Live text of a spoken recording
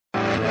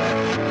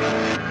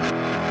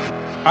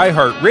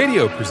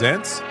iHeartRadio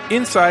presents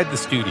Inside the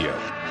Studio.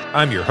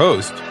 I'm your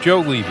host,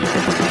 Joe Levy.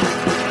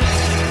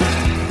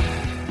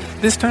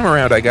 This time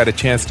around, I got a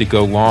chance to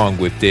go long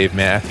with Dave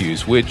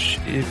Matthews, which,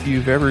 if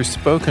you've ever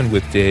spoken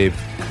with Dave,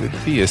 could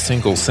be a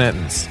single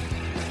sentence.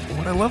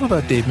 What I love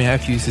about Dave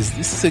Matthews is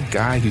this is a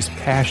guy who's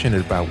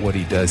passionate about what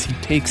he does. He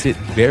takes it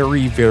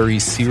very, very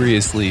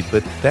seriously,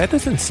 but that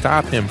doesn't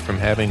stop him from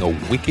having a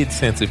wicked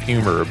sense of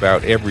humor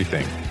about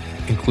everything,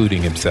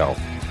 including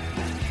himself.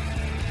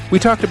 We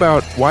talked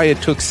about why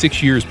it took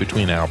 6 years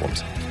between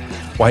albums,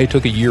 why he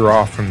took a year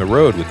off from the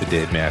road with the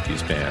Dave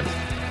Matthews Band,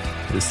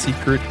 the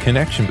secret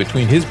connection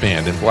between his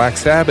band and Black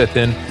Sabbath,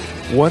 and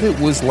what it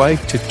was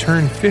like to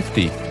turn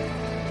 50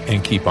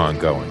 and keep on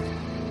going.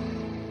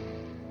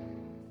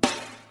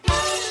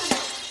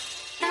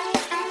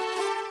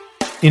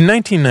 In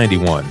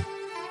 1991,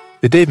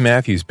 the Dave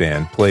Matthews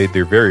Band played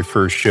their very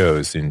first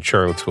shows in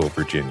Charlottesville,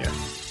 Virginia,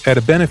 at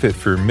a benefit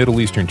for Middle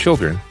Eastern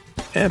children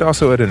and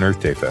also at an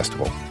Earth Day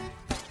festival.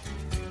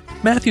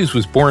 Matthews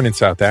was born in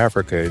South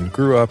Africa and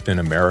grew up in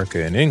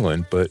America and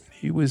England, but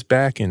he was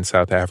back in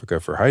South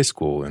Africa for high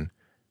school, and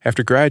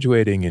after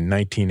graduating in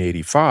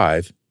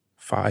 1985,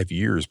 5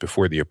 years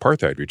before the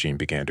apartheid regime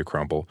began to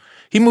crumble,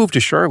 he moved to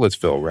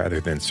Charlottesville rather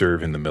than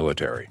serve in the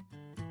military.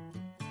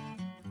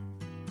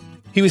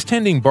 He was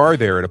tending bar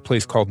there at a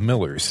place called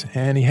Miller's,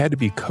 and he had to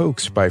be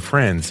coaxed by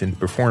friends into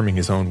performing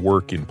his own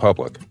work in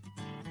public.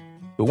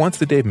 But once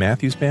the Dave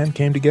Matthews Band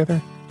came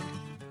together,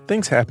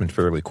 things happened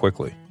fairly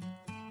quickly.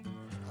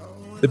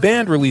 The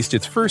band released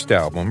its first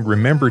album,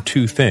 Remember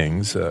Two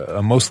Things,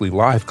 a mostly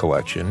live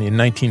collection, in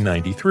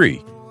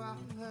 1993,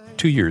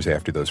 2 years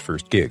after those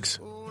first gigs.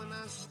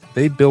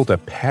 They built a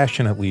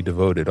passionately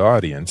devoted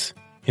audience,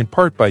 in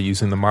part by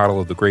using the model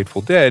of the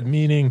Grateful Dead,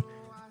 meaning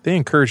they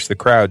encouraged the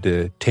crowd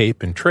to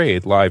tape and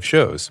trade live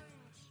shows.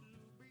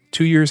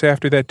 2 years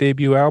after that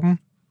debut album,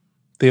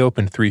 they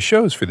opened 3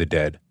 shows for the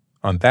Dead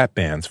on that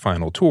band's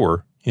final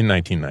tour in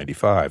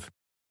 1995.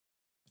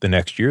 The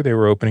next year, they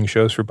were opening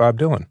shows for Bob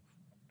Dylan.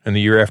 And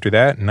the year after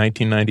that, in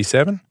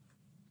 1997,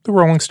 the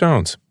Rolling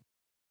Stones.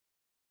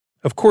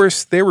 Of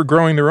course, they were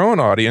growing their own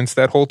audience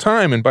that whole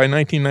time, and by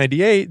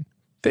 1998,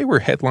 they were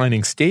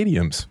headlining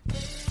stadiums.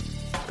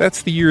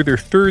 That's the year their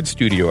third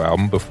studio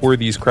album, Before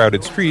These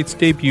Crowded Streets,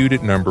 debuted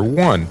at number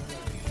 1,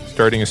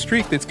 starting a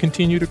streak that's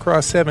continued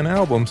across 7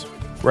 albums,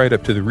 right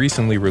up to the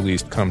recently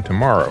released Come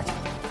Tomorrow,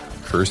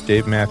 first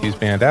Dave Matthews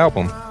Band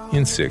album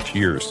in 6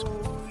 years.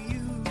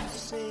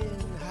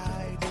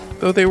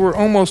 Though they were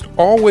almost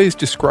always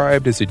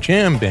described as a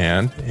jam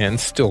band, and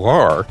still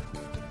are,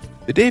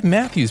 the Dave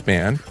Matthews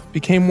Band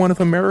became one of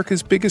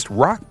America's biggest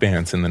rock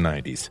bands in the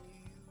 90s,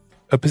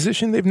 a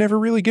position they've never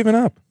really given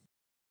up.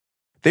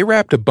 They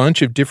wrapped a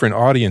bunch of different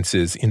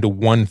audiences into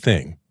one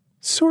thing,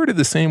 sort of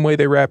the same way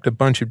they wrapped a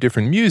bunch of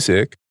different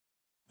music,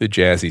 the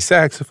jazzy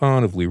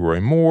saxophone of Leroy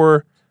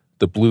Moore,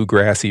 the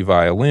bluegrassy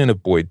violin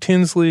of Boyd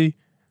Tinsley,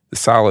 the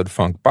solid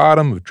funk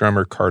bottom of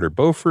drummer Carter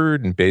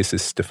Beauford and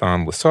bassist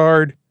Stéphane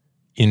Lessard,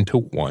 into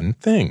one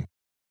thing.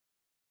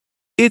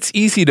 It's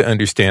easy to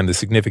understand the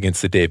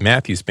significance the Dave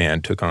Matthews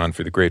Band took on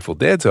for the Grateful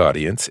Dead's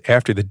audience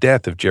after the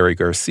death of Jerry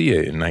Garcia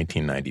in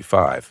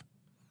 1995.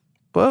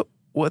 But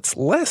what's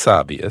less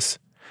obvious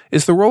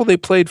is the role they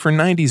played for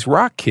 90s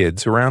rock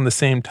kids around the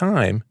same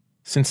time,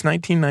 since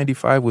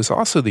 1995 was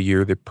also the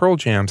year that Pearl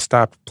Jam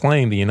stopped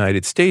playing the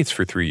United States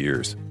for 3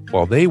 years,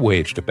 while they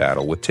waged a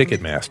battle with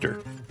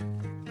Ticketmaster.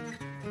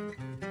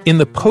 In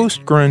the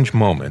post-grunge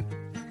moment,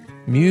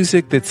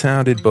 music that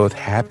sounded both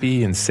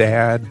happy and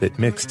sad, that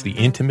mixed the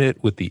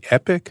intimate with the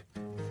epic,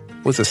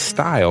 was a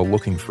style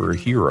looking for a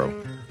hero.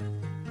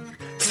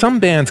 Some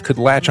bands could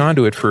latch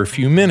onto it for a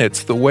few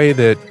minutes the way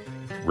that,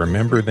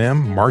 remember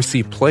them,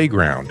 Marcy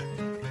Playground,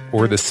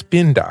 or the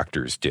Spin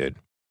Doctors did.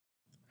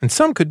 And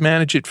some could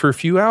manage it for a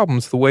few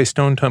albums the way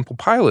Stone Temple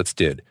Pilots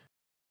did.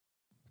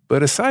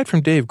 But aside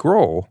from Dave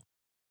Grohl,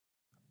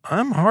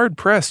 I'm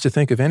hard-pressed to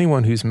think of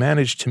anyone who's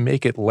managed to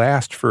make it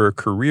last for a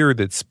career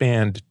that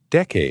spanned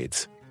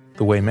decades,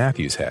 the way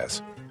Matthews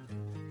has.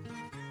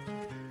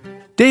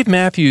 Dave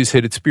Matthews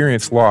had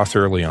experienced loss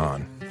early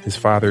on. His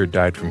father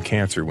died from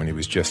cancer when he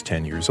was just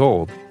 10 years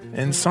old,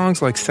 and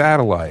songs like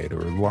Satellite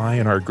or Lie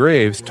in Our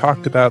Graves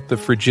talked about the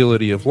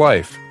fragility of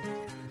life.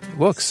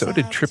 Look, so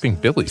did Tripping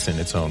Billies in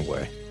its own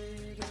way.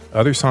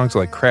 Other songs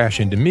like Crash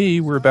Into Me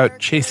were about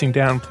chasing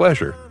down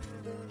pleasure.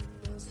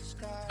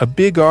 A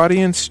big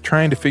audience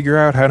trying to figure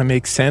out how to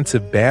make sense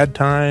of bad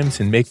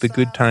times and make the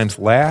good times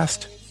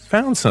last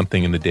found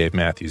something in the Dave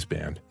Matthews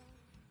Band.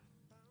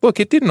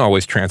 Look, it didn't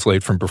always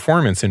translate from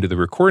performance into the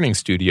recording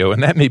studio,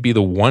 and that may be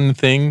the one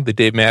thing the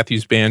Dave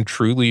Matthews Band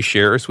truly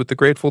shares with the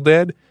Grateful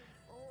Dead,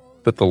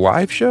 but the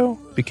live show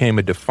became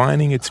a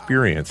defining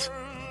experience,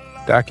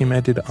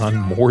 documented on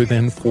more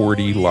than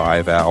 40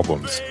 live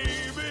albums.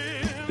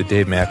 The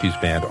Dave Matthews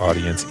Band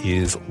audience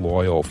is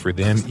loyal. For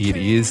them, it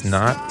is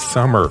not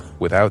summer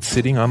without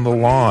sitting on the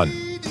lawn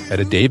at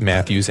a Dave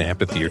Matthews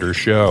Amphitheater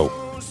show.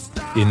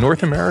 In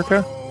North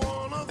America,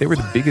 they were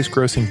the biggest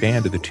grossing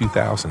band of the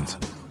 2000s,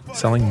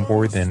 selling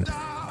more than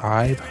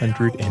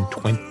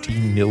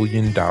 $520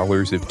 million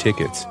of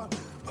tickets.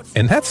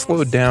 And that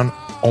slowed down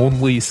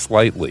only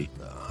slightly.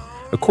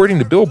 According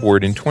to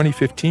Billboard, in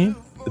 2015,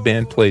 the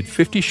band played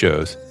 50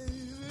 shows,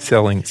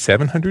 selling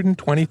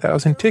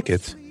 720,000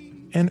 tickets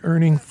and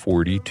earning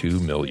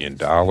 $42 million.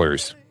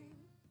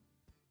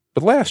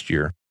 But last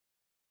year,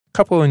 a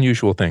couple of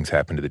unusual things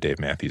happened to the Dave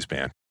Matthews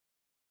Band.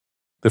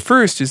 The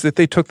first is that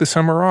they took the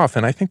summer off,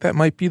 and I think that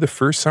might be the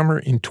first summer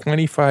in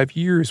 25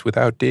 years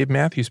without Dave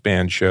Matthews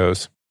Band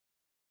shows.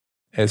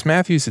 As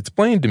Matthews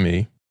explained to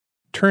me,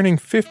 turning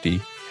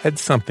 50 had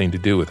something to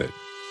do with it.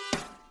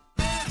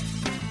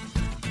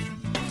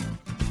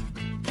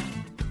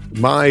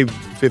 My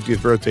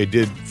 50th birthday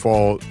did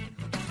fall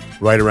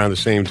right around the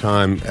same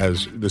time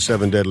as the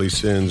Seven Deadly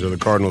Sins or the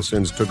Cardinal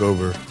Sins took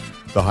over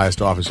the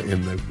highest office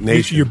in the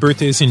nation. Your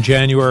birthday is in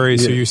January,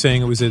 so you're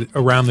saying it was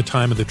around the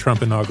time of the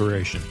Trump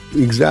inauguration.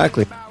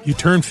 Exactly. You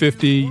turn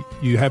 50,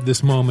 you have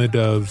this moment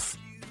of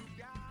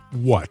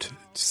what?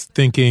 It's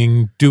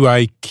thinking, do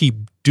I keep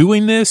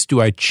doing this?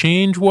 Do I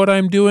change what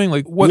I'm doing?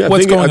 Like,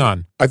 what's going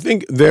on? I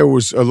think there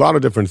was a lot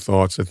of different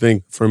thoughts. I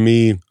think for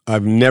me,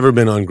 I've never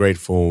been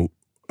ungrateful.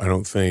 I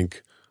don't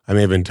think. I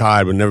may have been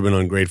tired, but never been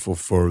ungrateful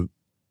for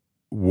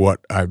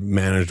what I've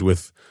managed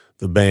with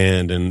the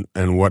band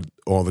and what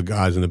all the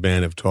guys in the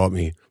band have taught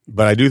me.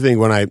 But I do think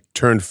when I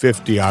turned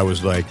 50, I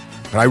was like,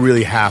 I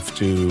really have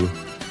to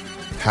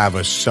have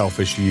a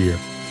selfish year.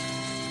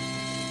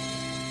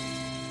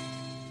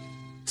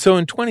 So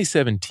in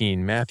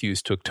 2017,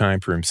 Matthews took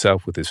time for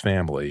himself with his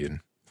family and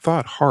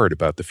thought hard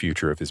about the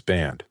future of his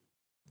band.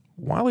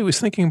 While he was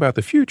thinking about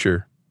the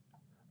future,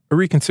 a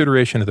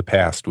reconsideration of the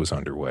past was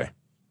underway.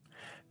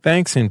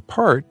 Thanks in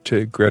part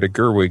to Greta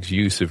Gerwig's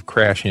use of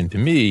Crash Into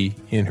Me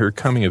in her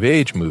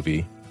coming-of-age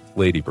movie,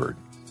 Lady Bird.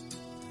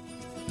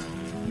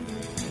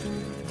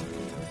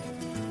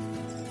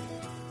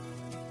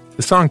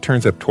 The song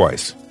turns up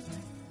twice.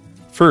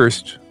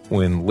 First,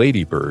 when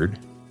Lady Bird,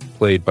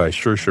 played by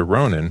Saoirse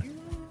Ronan,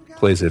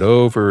 plays it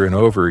over and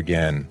over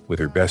again with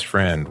her best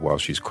friend while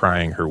she's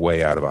crying her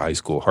way out of a high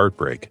school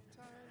heartbreak.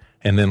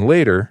 And then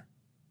later,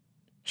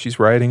 she's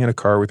riding in a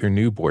car with her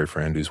new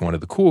boyfriend, who's one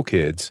of the cool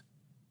kids,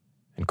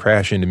 and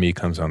Crash Into Me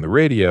comes on the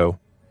radio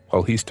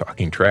while he's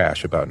talking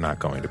trash about not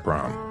going to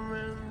prom.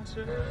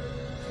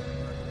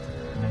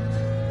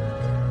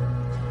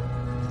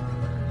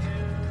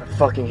 I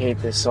fucking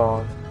hate this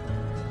song.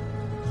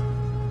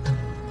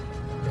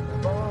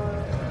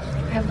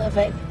 I love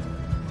it.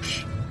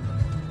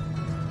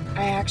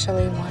 I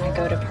actually want to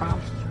go to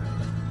prom.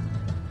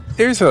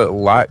 There's a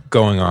lot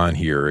going on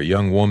here. A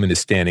young woman is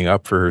standing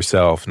up for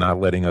herself, not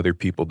letting other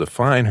people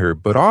define her,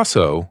 but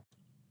also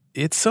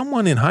it's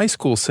someone in high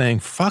school saying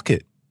fuck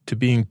it to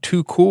being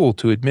too cool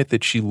to admit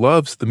that she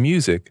loves the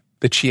music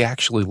that she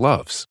actually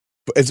loves.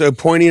 It's a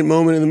poignant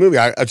moment in the movie.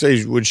 I'll tell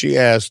you, when she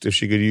asked if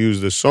she could use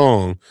the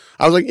song,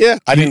 I was like, yeah.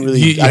 I didn't really.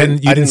 You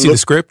didn't see the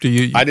script?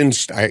 I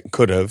didn't. I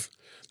could have.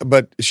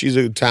 But she's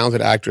a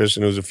talented actress,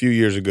 and it was a few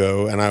years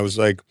ago, and I was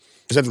like,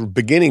 it was at the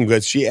beginning,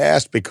 but she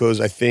asked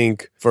because I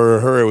think for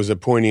her it was a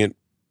poignant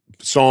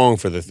song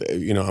for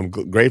I'm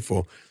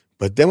grateful.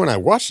 But then when I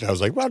watched it, I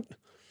was like, what?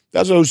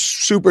 That's a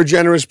super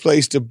generous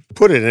place to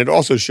put it. And it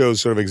also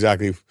shows sort of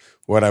exactly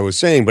what I was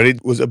saying. But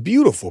it was a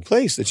beautiful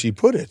place that she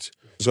put it.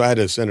 So I had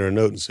to send her a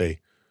note and say,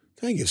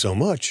 thank you so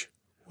much.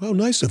 Well,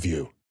 nice of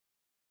you.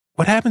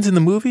 What happens in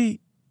the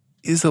movie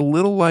is a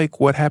little like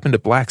what happened to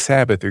Black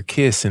Sabbath or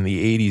Kiss in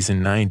the 80s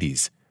and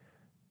 90s.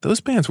 Those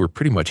bands were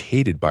pretty much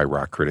hated by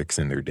rock critics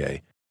in their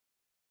day.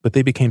 But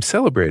they became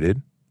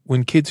celebrated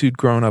when kids who'd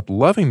grown up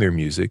loving their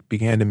music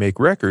began to make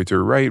records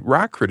or write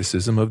rock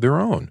criticism of their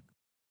own.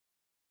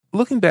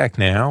 Looking back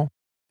now,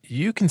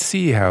 you can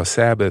see how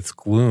Sabbath's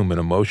gloom and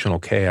emotional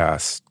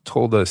chaos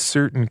told a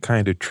certain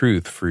kind of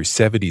truth for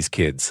 70s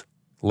kids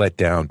let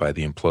down by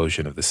the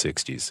implosion of the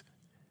 60s.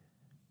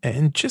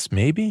 And just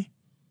maybe,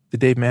 the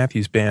Dave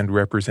Matthews Band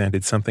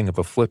represented something of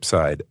a flip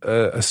side,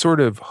 a sort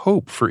of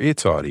hope for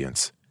its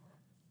audience.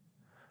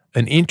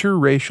 An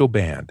interracial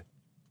band,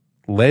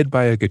 led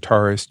by a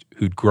guitarist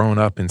who'd grown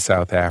up in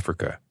South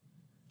Africa.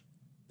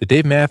 The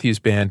Dave Matthews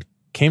Band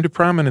came to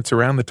prominence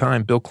around the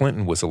time Bill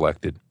Clinton was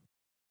elected.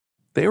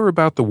 They were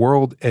about the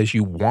world as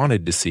you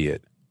wanted to see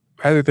it,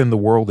 rather than the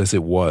world as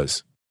it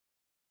was.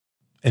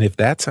 And if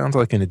that sounds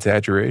like an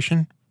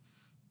exaggeration,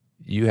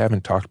 you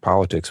haven't talked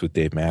politics with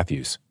Dave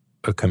Matthews,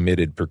 a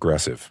committed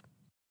progressive.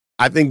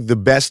 I think the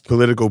best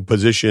political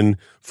position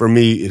for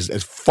me is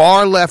as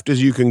far left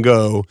as you can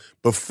go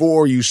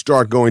before you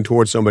start going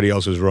towards somebody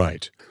else's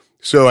right.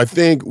 So I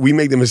think we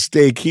make the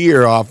mistake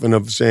here often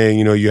of saying,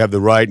 you have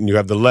the right and you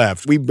have the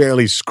left. We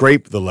barely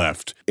scrape the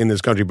left in this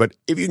country. But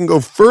if you can go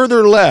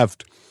further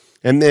left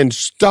and then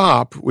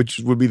stop, which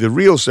would be the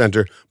real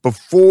center,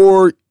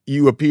 before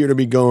you appear to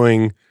be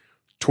going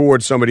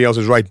towards somebody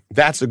else's right,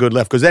 that's a good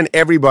left. Because then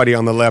everybody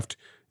on the left,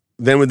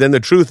 then the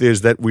truth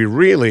is that we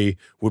really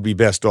would be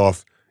best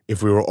off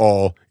if we were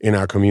all in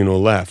our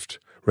communal left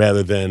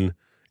rather than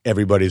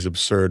everybody's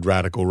absurd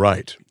radical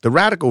right. The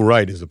radical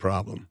right is the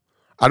problem.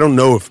 I don't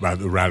know if about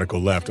the radical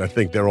left. I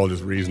think they're all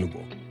just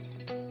reasonable.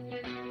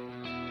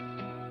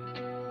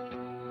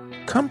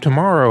 Come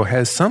Tomorrow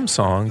has some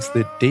songs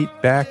that date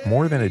back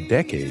more than a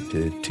decade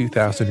to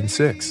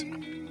 2006.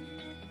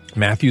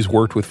 Matthews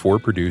worked with 4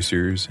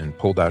 producers and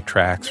pulled out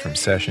tracks from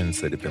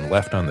sessions that had been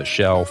left on the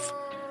shelf.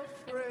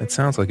 It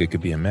sounds like it could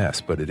be a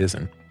mess, but it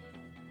isn't.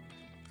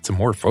 It's a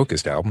more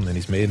focused album than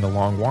he's made in a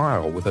long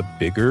while, with a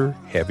bigger,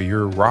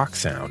 heavier rock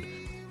sound.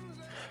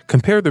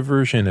 Compare the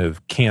version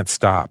of Can't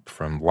Stop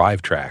from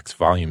Live Tracks,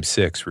 Volume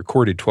 6,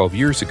 recorded 12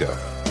 years ago.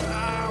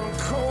 I'm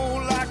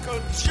cold like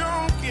a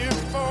junkie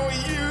for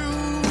you.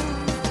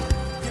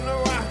 You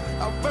know,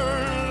 I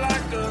burn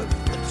like a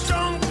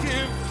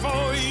junkie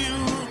for you,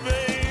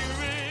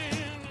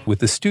 baby. With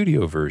the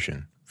studio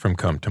version from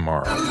Come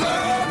Tomorrow. I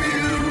love you,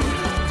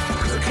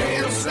 'cause I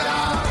can't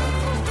stop.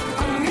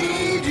 I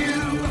need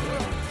you.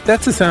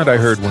 That's the sound I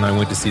heard when I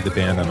went to see the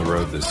band on the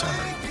road this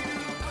summer.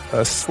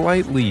 A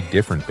slightly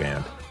different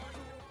band.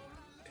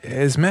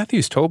 As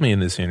Matthews told me in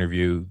this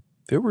interview,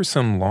 there were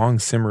some long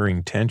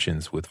simmering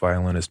tensions with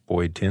violinist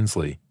Boyd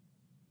Tinsley.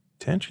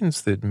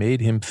 Tensions that made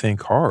him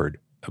think hard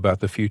about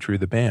the future of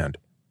the band.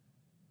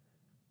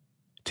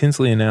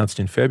 Tinsley announced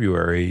in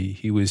February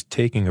he was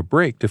taking a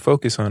break to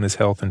focus on his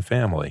health and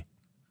family.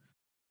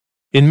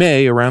 In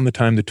May, around the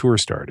time the tour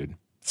started,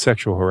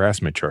 sexual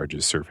harassment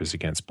charges surfaced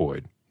against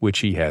Boyd, which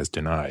he has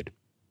denied.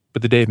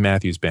 But the Dave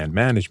Matthews Band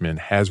management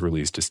has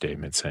released a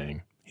statement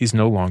saying he's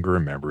no longer a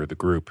member of the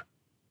group.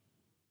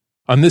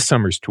 On this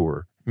summer's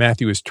tour,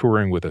 Matthew is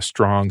touring with a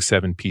strong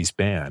 7-piece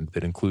band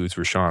that includes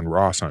Rashawn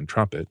Ross on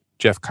trumpet,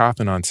 Jeff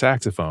Coffin on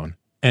saxophone,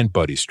 and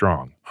Buddy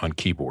Strong on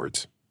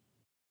keyboards.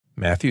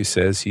 Matthew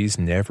says he's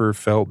never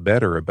felt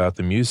better about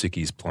the music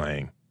he's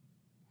playing.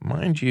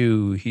 Mind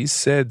you, he's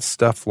said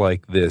stuff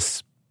like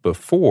this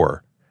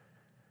before.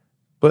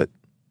 But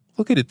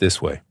look at it this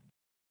way.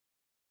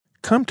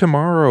 Come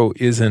Tomorrow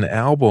is an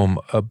album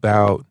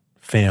about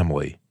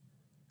family,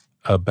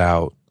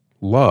 about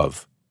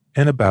love,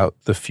 and about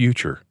the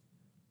future.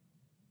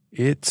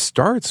 It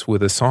starts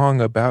with a song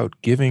about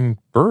giving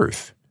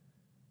birth.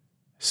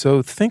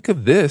 So think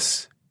of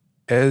this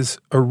as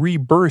a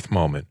rebirth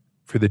moment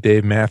for the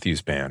Dave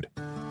Matthews Band.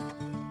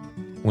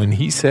 When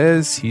he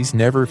says he's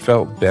never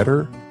felt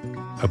better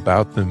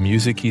about the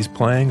music he's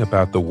playing,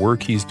 about the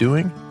work he's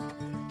doing,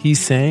 he's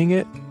saying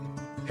it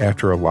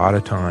after a lot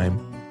of time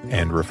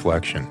and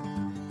reflection.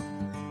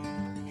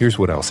 Here's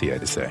what else he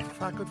had to say.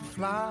 If I could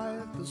fly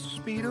at the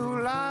speed of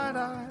light,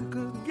 I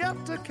could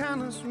get to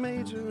Canis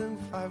Major in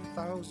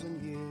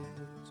 5,000 years.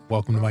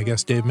 Welcome to my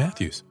guest, Dave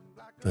Matthews.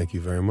 Thank you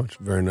very much.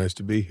 Very nice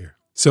to be here.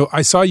 So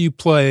I saw you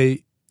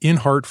play in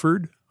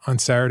Hartford on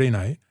Saturday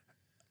night.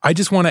 I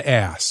just want to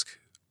ask,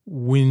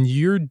 when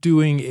you're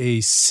doing a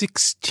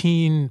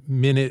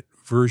 16-minute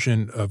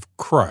version of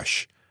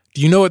Crush,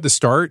 do you know at the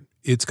start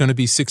it's going to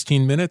be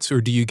 16 minutes,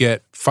 or do you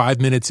get 5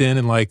 minutes in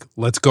and like,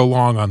 let's go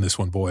long on this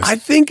one, boys? I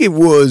think it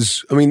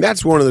was,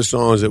 that's one of the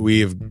songs that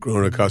we have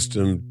grown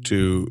accustomed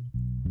to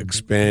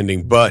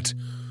expanding, but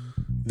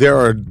there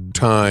are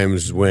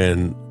times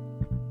when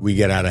we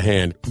get out of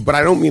hand. But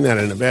I don't mean that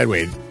in a bad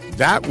way.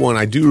 That one,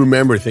 I do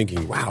remember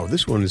thinking, wow,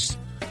 this one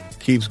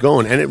keeps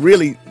going. And it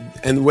really,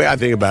 and the way I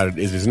think about it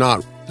is it's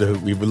not,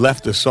 we've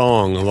left the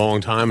song a long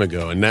time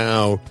ago, and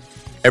now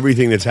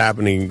everything that's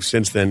happening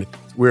since then,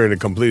 we're in a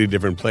completely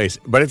different place.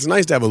 But it's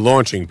nice to have a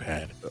launching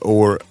pad.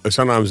 Or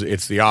sometimes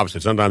it's the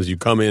opposite. Sometimes you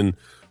come in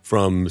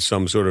from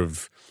some sort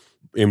of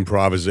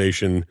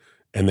improvisation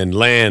and then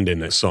land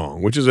in a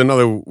song, which is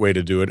another way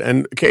to do it.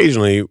 And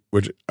occasionally,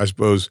 which I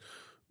suppose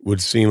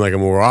would seem like a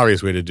more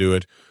obvious way to do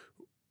it,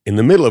 in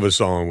the middle of a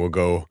song we'll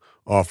go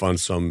off on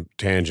some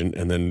tangent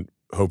and then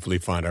hopefully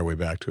find our way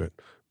back to it.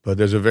 But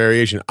there's a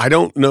variation. I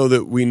don't know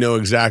that we know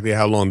exactly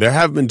how long. There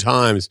have been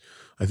times,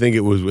 I think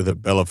it was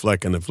with Bella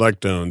Fleck and the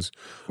Flecktones,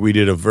 we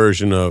did a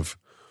version of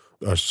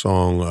a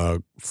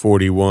song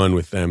 41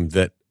 with them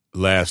that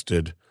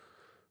lasted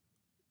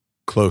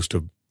close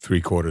to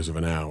 3/4 of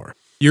an hour.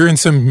 You're in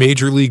some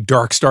Major League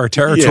Dark Star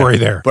territory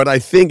there. But I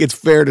think it's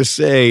fair to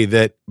say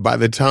that by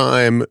the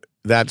time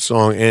that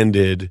song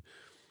ended,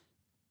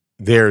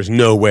 there's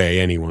no way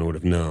anyone would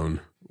have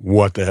known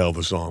what the hell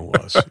the song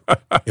was.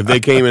 If they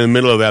came in the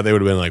middle of that, they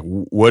would have been like,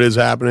 what is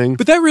happening?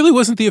 But that really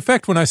wasn't the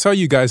effect when I saw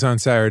you guys on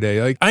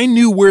Saturday. Like, I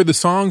knew where the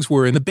songs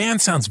were, and the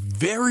band sounds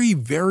very,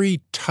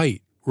 very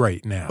tight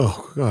right now.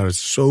 Oh, God, it's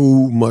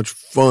so much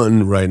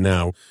fun right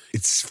now.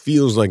 It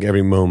feels like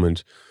every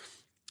moment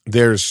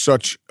there's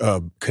such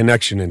a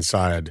connection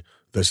inside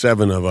the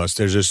 7 of us.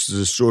 There's just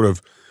this sort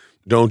of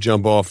don't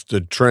jump off the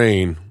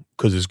train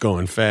because it's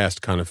going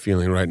fast kind of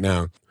feeling right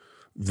now.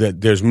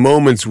 That there's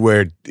moments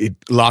where it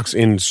locks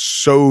in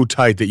so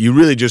tight that you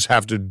really just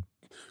have to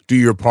do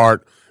your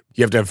part.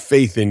 You have to have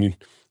faith in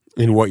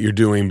what you're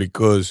doing,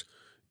 because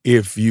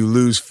if you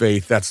lose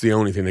faith, that's the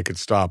only thing that could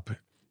stop.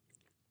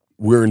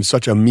 We're in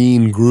such a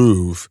mean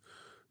groove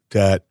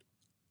that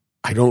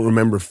I don't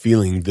remember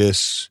feeling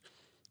this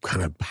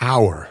kind of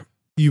power.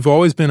 You've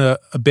always been a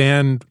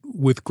band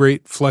with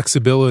great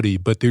flexibility,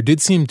 but there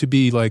did seem to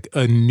be like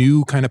a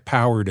new kind of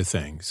power to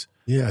things.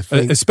 Yeah, I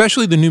think,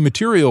 especially the new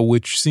material,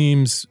 which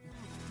seems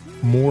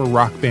more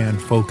rock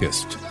band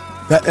focused.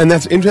 And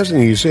that's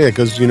interesting you say it,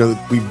 because,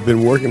 we've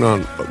been working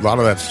on a lot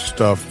of that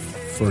stuff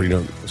for,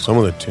 some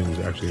of the tunes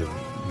actually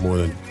are more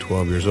than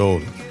 12 years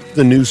old.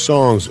 The new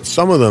songs,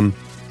 some of them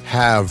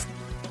have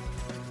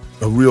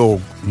a real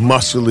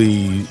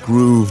muscly,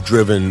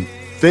 groove-driven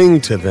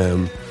thing to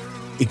them.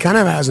 It kind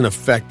of has an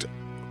effect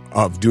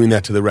of doing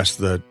that to the rest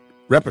of the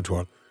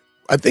repertoire.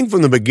 I think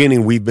from the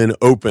beginning we've been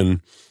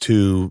open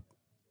to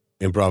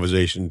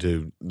improvisation,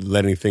 to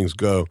letting things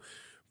go,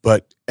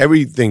 but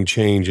everything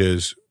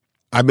changes.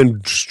 I've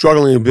been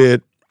struggling a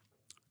bit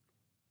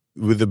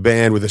with the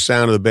band, with the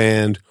sound of the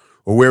band,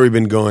 or where we've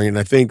been going, and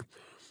I think,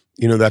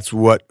 that's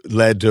what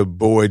led to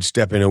Boyd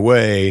stepping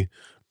away.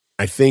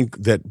 I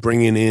think that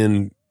bringing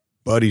in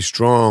Buddy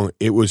Strong,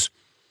 it was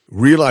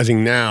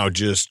realizing now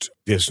just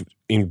this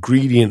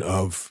ingredient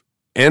of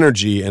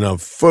energy and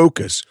of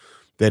focus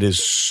that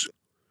has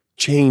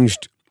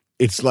changed.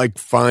 It's like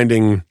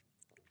finding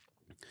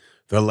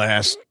the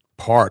last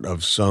part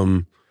of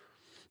some,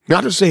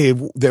 not to say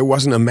there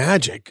wasn't a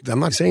magic. I'm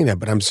not saying that,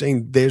 but I'm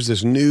saying there's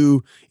this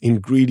new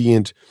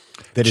ingredient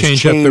that has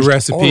changed up the all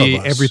recipe.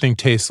 of us. Everything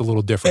tastes a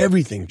little different.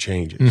 Everything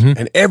changes,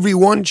 and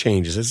everyone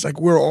changes. It's like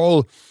we're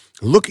all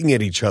looking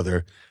at each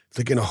other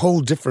like in a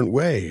whole different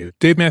way.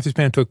 Dave Matthews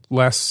Band took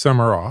last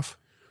summer off.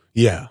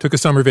 Yeah. Took a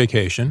summer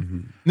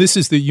vacation. This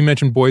is you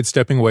mentioned Boyd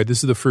stepping away.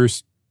 This is the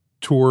first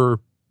tour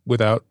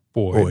without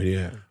Boyd.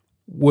 Yeah.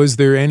 Was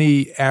there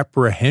any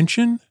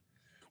apprehension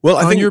I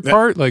on think your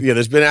part?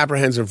 there's been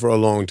apprehension for a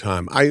long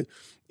time. I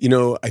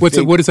what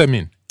does that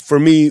mean? For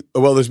me,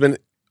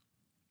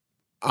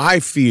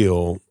 I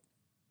feel,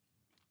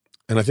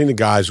 and I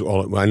think I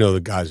know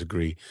the guys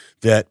agree,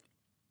 that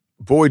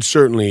Boyd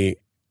certainly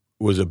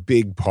was a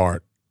big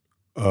part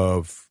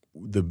of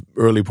the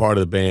early part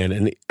of the band,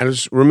 and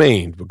it's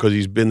remained because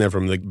he's been there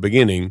from the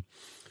beginning,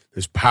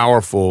 this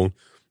powerful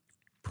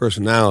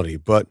personality.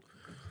 But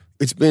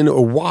it's been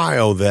a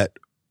while that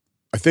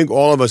I think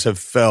all of us have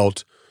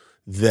felt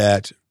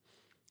that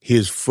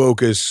his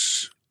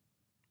focus,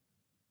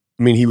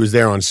 he was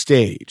there on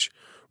stage,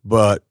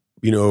 but,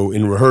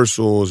 in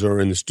rehearsals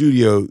or in the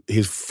studio,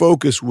 his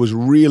focus was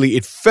really,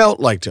 it felt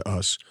like to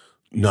us,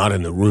 not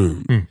in the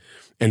room.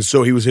 And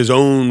so he was his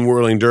own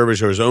whirling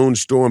dervish or his own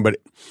storm, but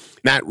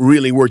that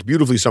really worked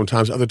beautifully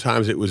sometimes. Other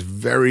times it was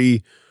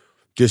very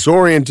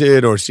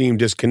disoriented or seemed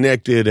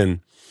disconnected, and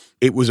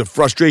it was a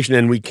frustration,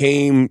 and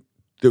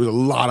there was a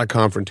lot of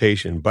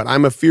confrontation. But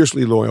I'm a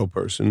fiercely loyal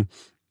person,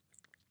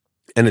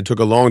 and it took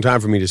a long time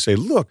for me to say,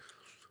 look,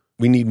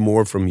 we need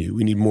more from you.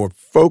 We need more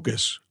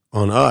focus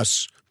on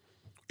us.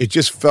 It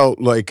just felt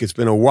like it's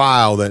been a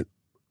while that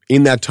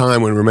in that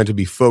time when we're meant to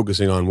be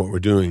focusing on what we're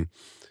doing,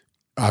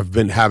 I've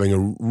been having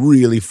a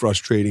really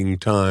frustrating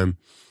time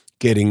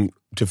getting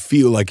to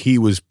feel like he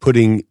was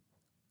putting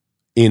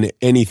in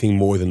anything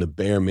more than the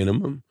bare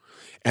minimum,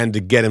 and to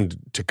get him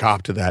to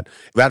cop to that.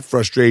 That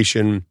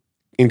frustration,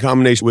 in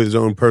combination with his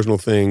own personal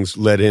things,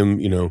 led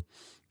him,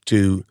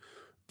 to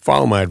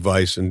follow my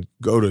advice and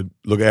go to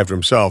look after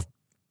himself.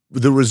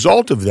 The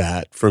result of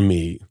that, for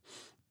me,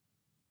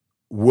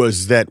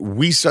 was that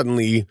we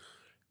suddenly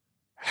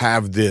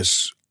have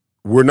this,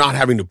 we're not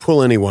having to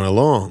pull anyone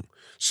along.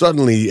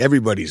 Suddenly,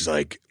 everybody's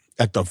like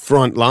at the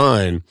front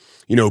line,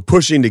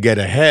 pushing to get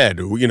ahead.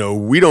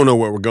 We don't know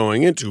what we're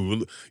going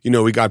into.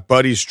 We got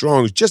Buddy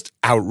Strong, who's just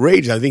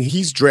outrageous. I think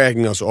he's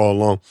dragging us all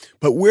along,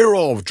 but we're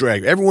all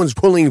dragged. Everyone's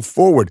pulling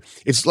forward.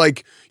 It's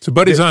like, so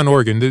Buddy's on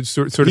organ.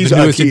 Sort of he's the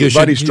newest addition.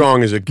 Buddy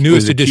Strong is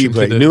newest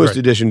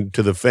addition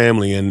to the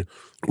family, and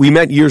we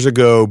met years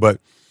ago,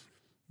 but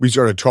we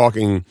started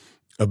talking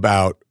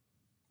about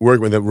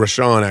working with him.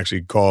 Rashawn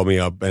actually called me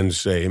up and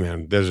say, hey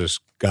man, there's this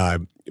guy,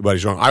 Buddy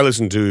Strong. I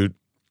listened to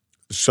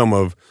some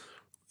of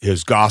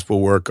his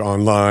gospel work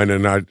online,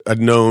 and I'd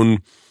known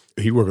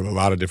he worked with a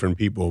lot of different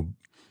people.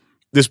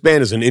 This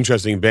band is an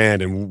interesting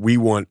band, and we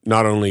want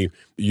not only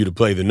you to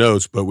play the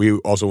notes, but we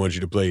also want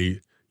you to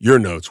play your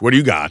notes. What do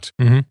you got?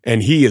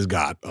 And he has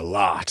got a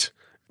lot.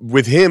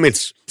 With him,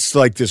 it's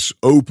like this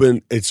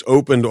it's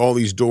opened all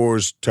these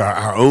doors to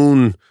our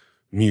own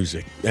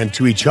music and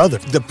to each other.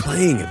 The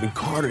playing,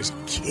 Carter's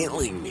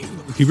killing me.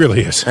 He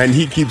really is. And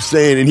he keeps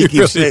saying,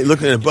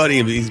 looking at Buddy,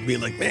 and he's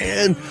being like,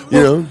 man,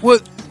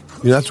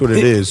 that's what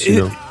it is.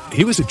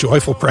 He was a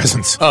joyful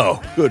presence.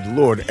 Oh, good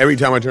Lord. Every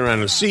time I turn around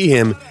and see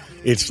him,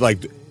 it's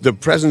like the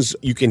presence,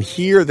 you can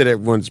hear that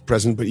everyone's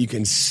present, but you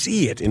can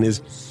see it in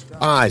his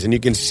eyes, and you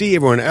can see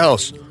everyone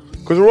else,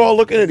 because we're all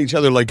looking at each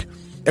other like,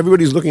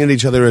 everybody's looking at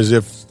each other as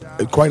if,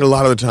 quite a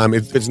lot of the time,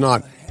 it's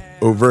not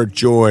overt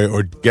joy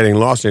or getting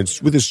lost in it.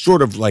 It's with this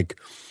sort of like,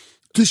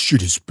 this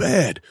shit is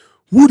bad.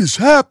 What is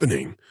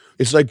happening?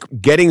 It's like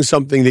getting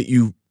something that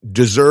you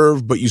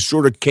deserve, but you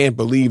sort of can't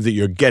believe that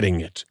you're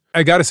getting it.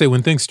 I got to say,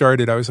 when things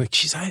started, I was like,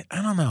 geez, I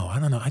don't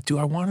know. Do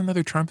I want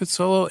another trumpet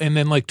solo? And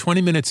then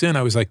 20 minutes in,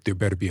 I was like, there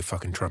better be a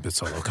fucking trumpet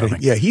solo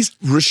coming. Yeah,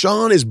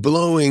 Rashawn is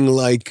blowing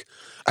like,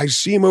 I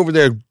see him over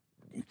there.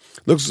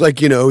 Looks like,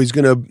 he's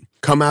going to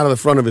come out of the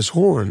front of his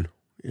horn.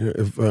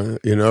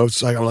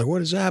 It's like, I'm like,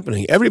 what is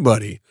happening?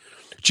 Everybody.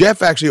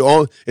 Jeff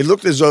actually, it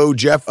looked as though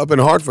Jeff up in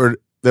Hartford,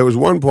 there was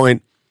one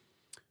point,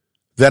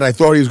 that I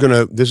thought he was going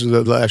to, this is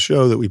the last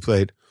show that we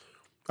played,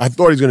 I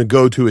thought he was going to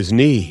go to his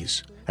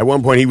knees. At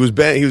one point, he was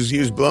blowing,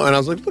 and I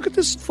was like, look at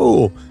this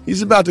fool.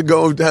 He's about to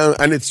go down,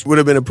 and it would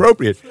have been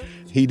appropriate.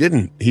 He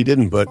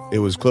didn't, but it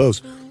was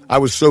close. I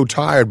was so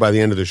tired by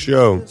the end of the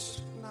show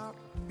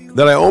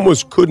that I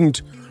almost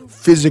couldn't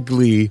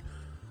physically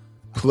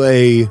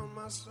play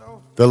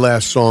the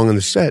last song in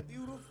the set,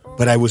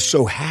 but I was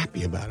so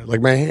happy about it.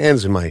 Like my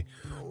hands and my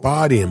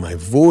body and my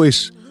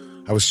voice,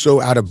 I was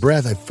so out of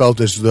breath, I felt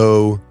as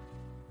though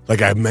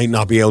like I might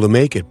not be able to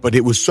make it, but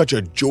it was such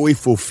a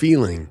joyful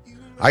feeling.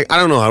 I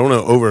don't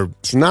know,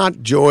 it's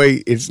not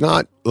joy, it's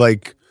not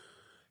like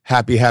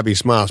happy,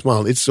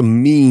 smile. It's a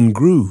mean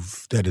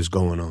groove that is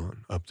going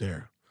on up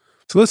there.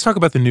 So let's talk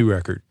about the new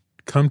record,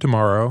 Come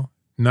Tomorrow,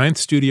 9th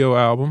studio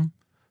album,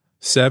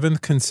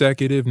 7th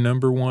consecutive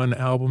 #1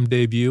 album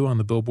debut on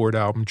the Billboard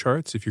album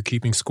charts. If you're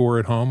keeping score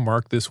at home,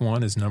 mark this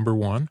one as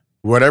 #1.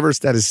 Whatever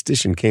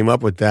statistician came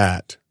up with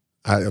that,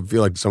 I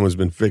feel like someone's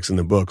been fixing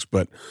the books,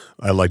 but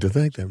I'd like to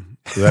thank them.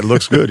 That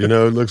looks good, it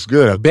looks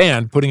good. A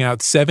band putting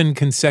out 7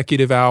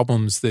 consecutive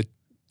albums that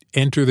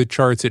enter the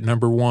charts at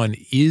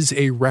 #1 is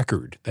a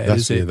record. That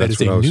is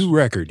a new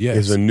record, yes.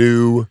 It's a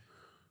new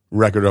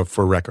record up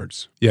for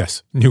records.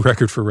 Yes, new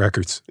record for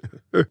records.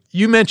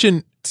 You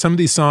mentioned some of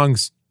these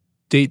songs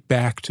date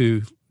back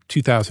to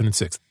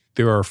 2006.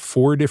 There are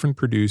 4 different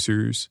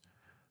producers,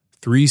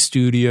 3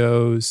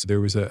 studios. There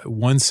was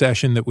one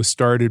session that was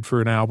started for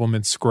an album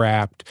and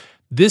scrapped.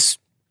 This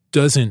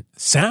doesn't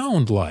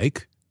sound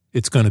like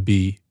it's going to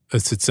be a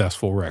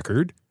successful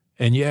record,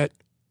 and yet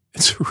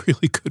it's a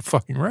really good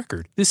fucking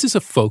record. This is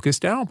a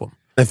focused album.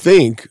 I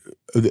think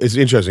it's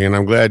interesting, and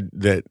I'm glad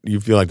that you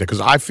feel like that, because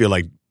I feel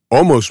like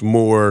almost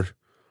more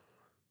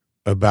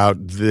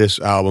about this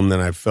album than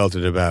I felt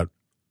it about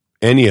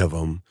any of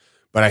them.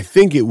 But I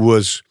think it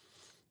was,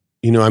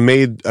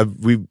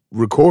 we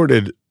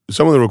recorded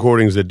some of the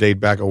recordings that date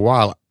back a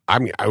while. I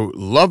mean, I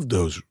loved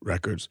those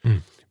records,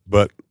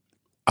 but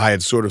I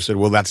had sort of said,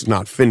 well, that's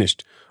not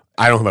finished.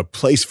 I don't have a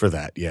place for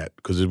that yet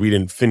because we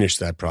didn't finish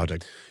that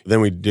project.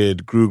 Then we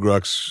did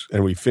Grugrux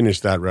and we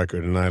finished that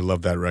record, and I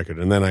loved that record.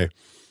 And then I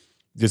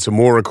did some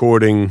more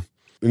recording.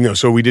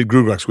 So we did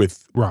Grugrux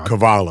with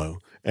Cavallo.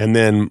 And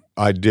then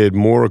I did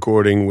more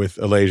recording with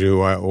Alasia,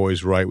 who I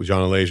always write with,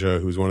 John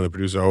Alasia, who's one of the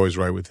producers. I always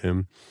write with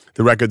him.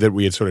 The record that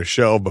we had sort of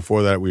shelved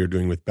before that, we were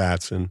doing with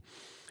Batson.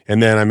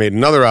 And then I made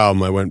another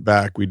album. I went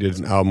back. We did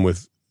an album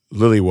with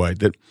Lillywhite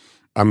that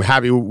I'm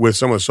happy with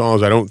some of the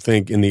songs. I don't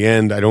think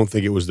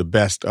it was the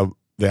best of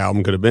the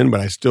album could have been,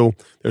 but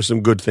there's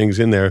some good things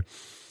in there.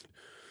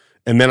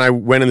 And then I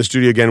went in the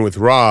studio again with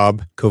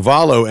Rob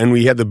Cavallo, and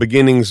we had the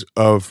beginnings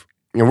of,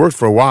 I worked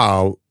for a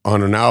while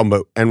on an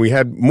album, and we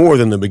had more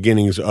than the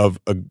beginnings of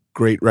a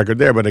great record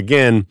there. But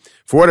again,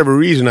 for whatever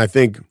reason, I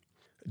think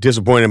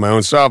disappointed in my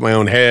own self, my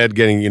own head,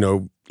 getting,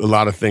 a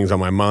lot of things on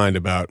my mind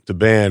about the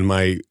band.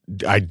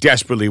 I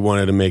desperately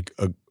wanted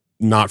to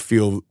not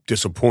feel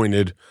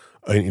disappointed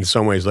in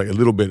some ways, like a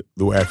little bit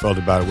the way I felt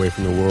about Away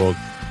from the World.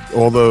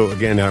 Although,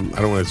 again, I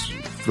don't want to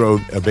throw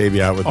a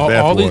baby out with the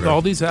bathwater.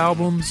 All these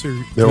albums are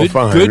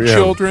good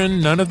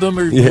children. None of them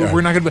are. Yeah.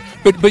 We're not going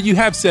to. But you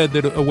have said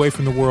that Away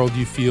from the World,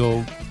 you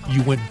feel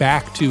you went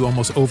back to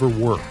almost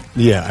overworked.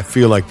 Yeah, I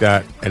feel like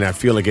that, and I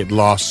feel like it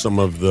lost some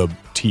of the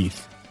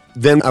teeth.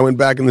 Then I went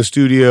back in the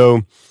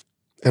studio,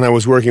 and I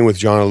was working with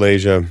John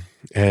Alasia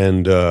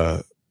and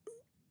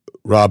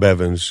Rob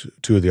Evans,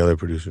 2 of the other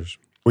producers.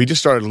 We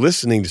just started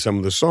listening to some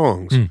of the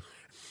songs.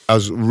 I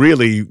was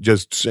really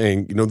just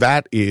saying,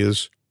 that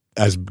is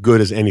as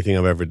good as anything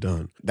I've ever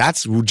done.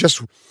 That's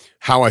just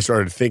how I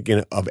started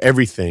thinking of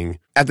everything.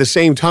 At the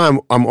same time,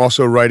 I'm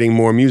also writing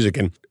more music.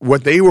 And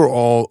what they were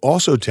all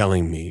also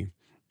telling me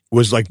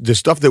was like the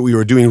stuff that we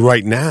were doing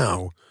right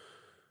now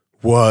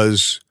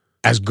was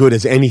as good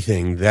as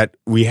anything that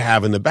we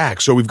have in the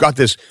back. So we've got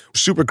this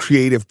super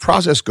creative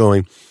process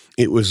going.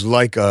 It was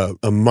like a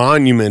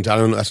monument. I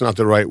don't know, that's not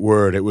the right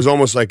word. It was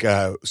almost like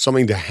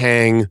something to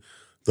hang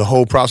the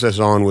whole process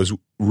on. Was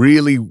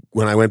really,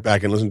 when I went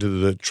back and listened to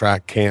the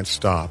track Can't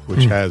Stop,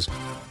 which has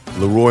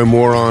Leroy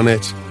Moore on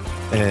it,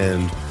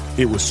 and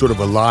it was sort of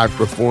a live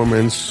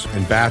performance,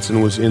 and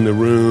Batson was in the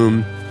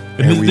room.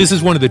 And this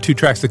is one of the 2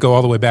 tracks that go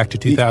all the way back to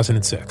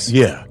 2006.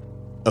 Yeah.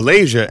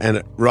 Alasia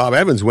and Rob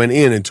Evans went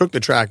in and took the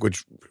track,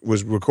 which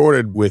was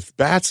recorded with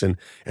Batson,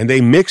 and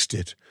they mixed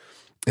it.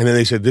 And then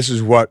they said, this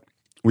is what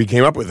we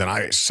came up with. And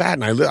I sat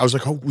and I was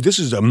like, oh, this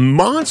is a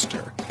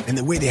monster. And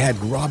the way they had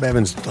Rob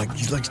Evans, like,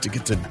 he likes to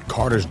get to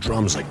Carter's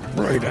drums, like,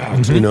 right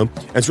out,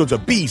 And so it's a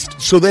beast.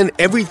 So then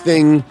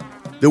everything,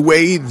 the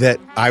way that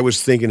I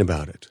was thinking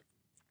about it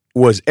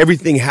was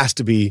everything has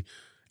to be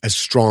as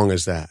strong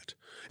as that.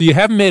 You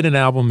haven't made an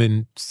album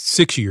in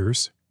 6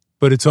 years,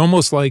 but it's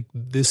almost like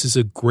this is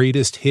a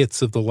greatest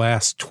hits of the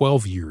last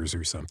 12 years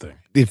or something.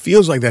 It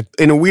feels like that.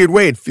 In a weird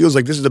way, it feels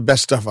like this is the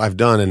best stuff I've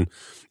done. And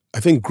I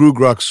think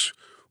Grugrux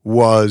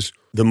was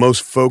the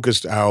most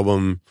focused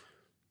album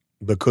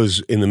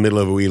because in the middle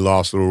of it, we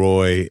lost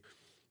Leroy.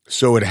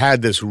 So it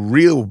had this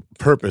real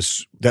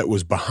purpose that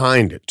was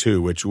behind it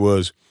too, which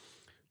was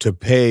to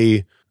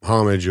pay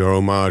homage or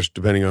homage,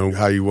 depending on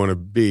how you want to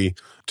be,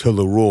 to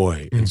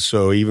Leroy. And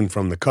so even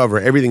from the cover,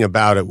 everything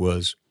about it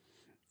was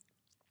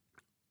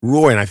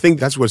Roy. And I think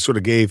that's what sort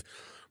of gave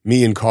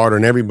me and Carter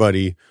and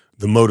everybody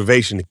the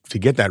motivation to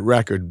get that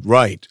record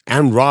right.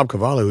 And Rob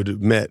Cavallo,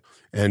 who'd met,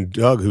 and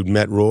Doug, who'd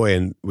met Roy,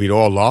 and we'd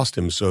all lost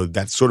him. So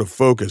that sort of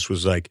focus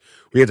was like,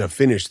 we had to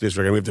finish this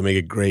record. We have to make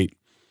it great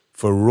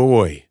for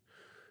Roy.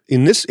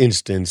 In this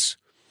instance,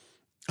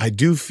 I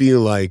do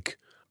feel like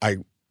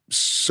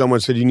someone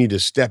said you need to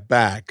step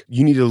back.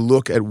 You need to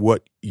look at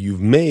what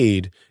you've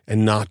made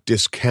and not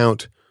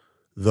discount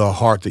the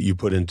heart that you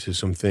put into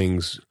some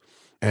things.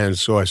 And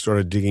so I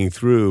started digging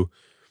through.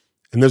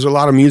 And there's a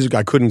lot of music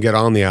I couldn't get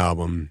on the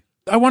album.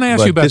 I want to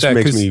ask you about that,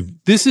 because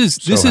this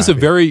is a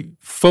very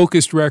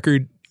focused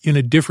record in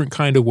a different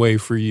kind of way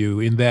for you,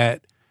 in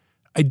that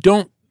I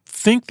don't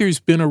think there's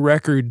been a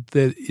record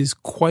that is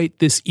quite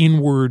this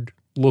inward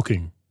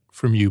looking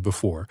from you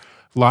before.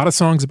 A lot of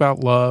songs about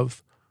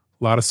love,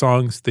 a lot of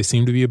songs, they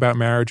seem to be about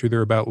marriage or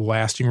they're about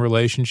lasting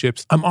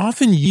relationships. I'm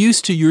often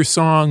used to your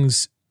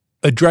songs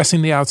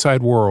addressing the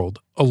outside world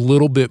a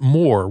little bit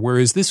more,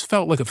 whereas this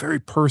felt like a very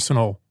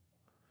personal,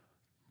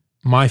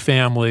 my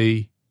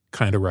family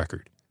kind of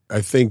record. I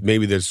think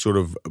maybe that's sort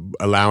of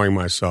allowing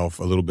myself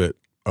a little bit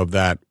of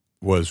that,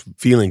 was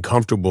feeling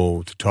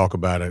comfortable to talk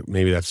about it.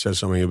 Maybe that says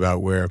something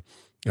about where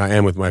I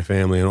am with my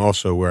family and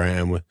also where I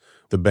am with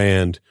the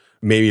band.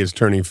 Maybe it's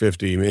turning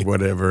 50, maybe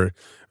whatever,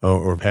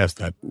 or past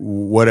that.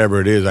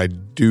 Whatever it is, I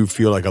do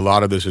feel like a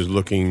lot of this is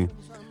looking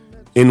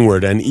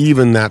inward. And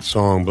even that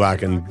song,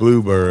 Black and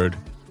Bluebird,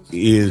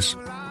 is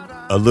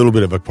a little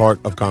bit of a part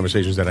of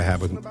conversations that I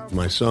have with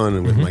my son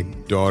and with my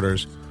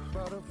daughters.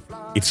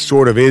 It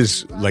sort of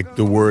is like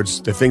the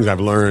words, the things I've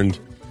learned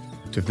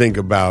to think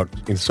about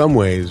in some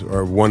ways,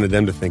 or wanted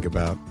them to think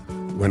about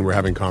when we're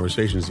having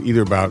conversations,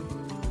 either about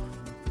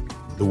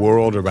the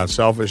world or about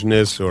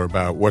selfishness or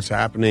about what's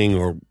happening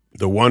or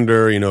the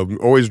wonder,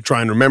 always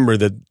trying to remember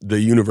that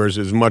the universe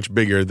is much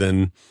bigger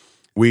than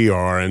we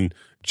are. And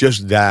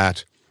just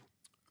that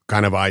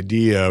kind of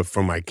idea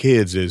for my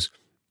kids is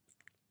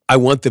I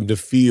want them to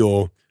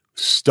feel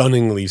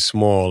stunningly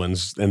small and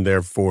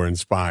therefore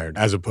inspired,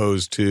 as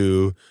opposed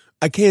to,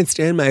 I can't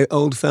stand my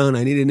old phone.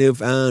 I need a new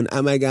phone.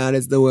 Oh my God,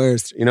 it's the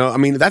worst.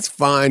 That's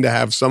fine to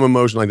have some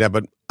emotion like that,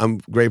 but I'm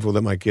grateful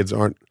that my kids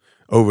aren't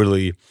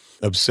overly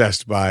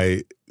obsessed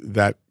by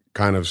that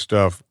kind of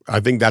stuff. I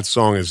think that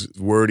song is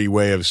a wordy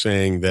way of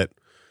saying that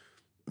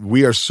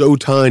we are so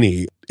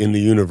tiny in the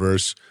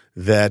universe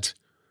that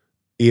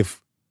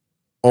if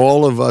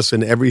all of us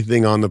and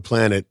everything on the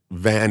planet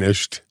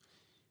vanished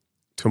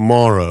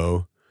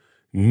tomorrow,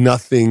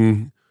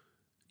 nothing,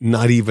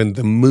 not even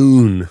the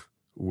moon,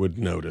 would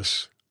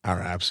notice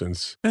our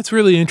absence. That's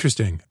really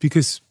interesting,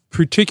 because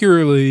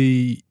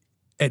particularly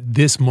at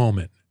this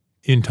moment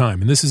in time,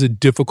 and this is a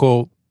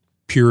difficult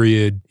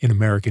period in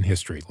American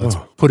history, let's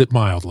put it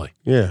mildly.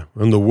 Yeah,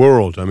 and the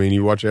world.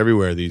 You watch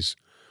everywhere these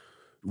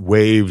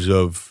waves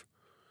of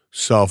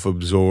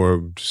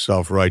self-absorbed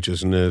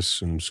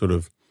self-righteousness and sort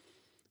of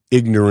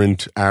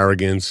ignorant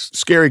arrogance,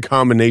 scary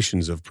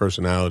combinations of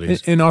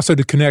personalities. And also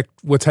to connect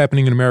what's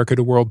happening in America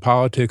to world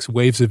politics,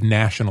 waves of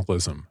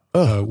nationalism.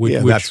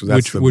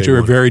 Which are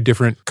a very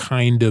different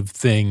kind of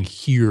thing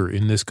here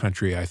in this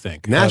country, I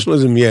think.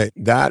 Nationalism,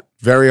 that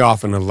very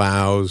often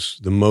allows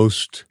the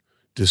most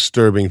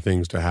disturbing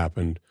things to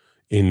happen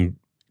in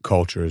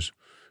cultures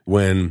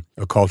when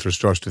a culture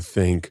starts to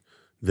think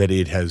that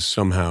it has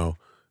somehow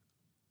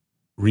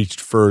reached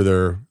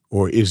further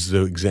or is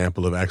the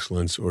example of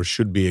excellence or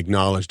should be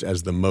acknowledged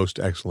as the most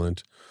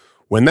excellent.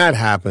 When that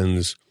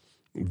happens,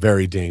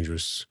 very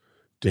dangerous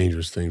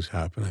things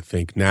happen. I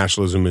think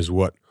nationalism is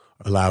what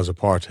allows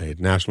apartheid.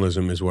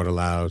 Nationalism is what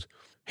allows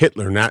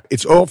Hitler.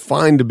 It's all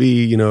fine to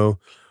be,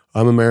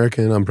 I'm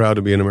American, I'm proud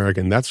to be an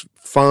American. That's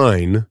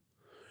fine,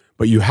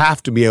 but you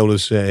have to be able to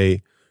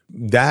say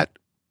that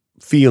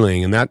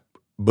feeling and that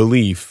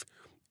belief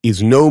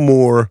is no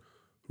more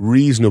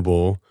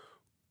reasonable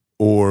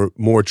or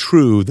more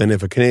true than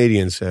if a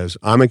Canadian says,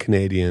 I'm a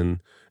Canadian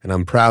and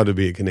I'm proud to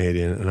be a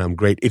Canadian and I'm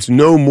great. It's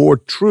no more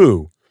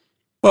true.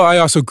 Well, I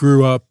also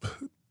grew up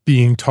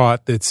being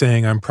taught that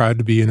saying I'm proud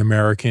to be an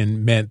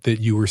American meant that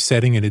you were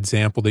setting an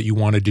example that you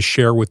wanted to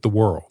share with the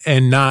world,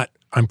 and not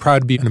I'm proud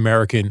to be an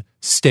American,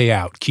 stay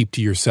out, keep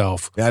to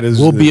yourself.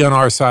 We'll be on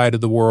our side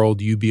of the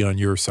world, you be on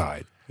your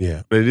side.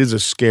 Yeah, but it is a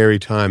scary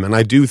time. And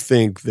I do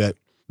think that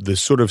the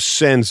sort of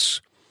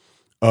sense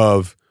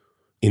of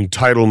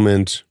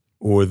entitlement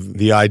or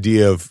the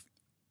idea of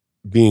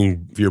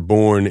being, if you're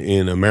born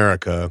in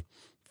America,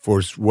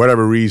 for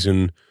whatever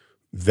reason,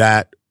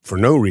 that for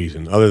no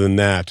reason other than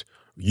that,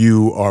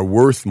 you are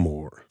worth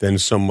more than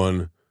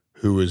someone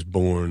who is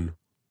born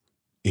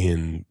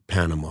in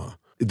Panama.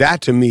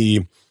 That to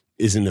me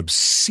is an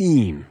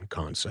obscene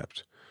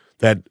concept,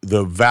 that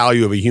the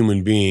value of a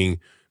human being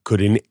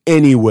could in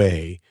any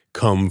way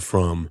come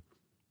from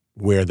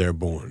where they're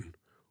born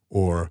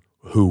or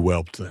who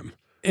whelped them.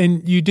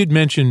 And you did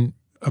mention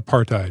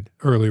apartheid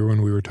earlier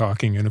when we were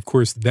talking. And of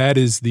course, that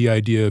is the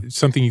idea,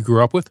 something you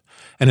grew up with,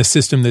 and a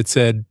system that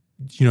said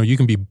you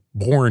can be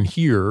born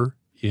here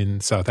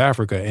in South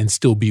Africa and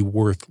still be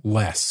worth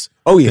less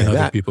than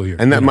other people here.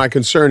 And that my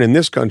concern in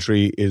this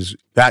country is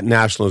that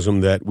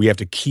nationalism that we have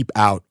to keep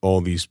out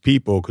all these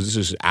people because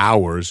this is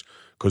ours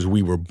because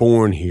we were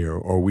born here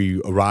or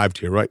we arrived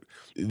here, right?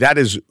 That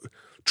is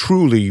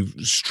truly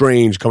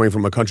strange coming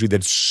from a country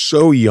that's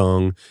so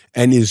young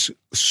and is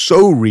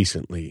so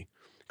recently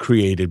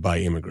created by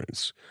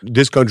immigrants.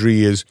 This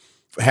country is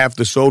half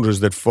the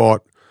soldiers that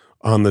fought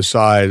on the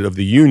side of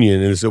the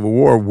Union in the Civil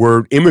War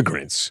were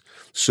immigrants.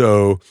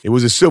 So it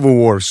was a civil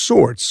war of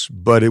sorts,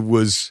 but it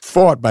was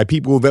fought by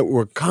people that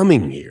were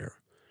coming here,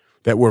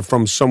 that were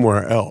from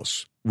somewhere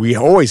else. We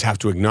always have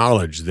to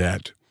acknowledge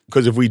that,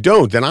 because if we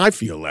don't, then I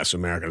feel less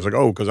American. It's like,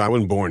 oh, because I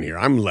wasn't born here,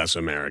 I'm less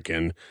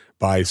American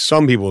by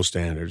some people's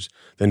standards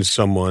than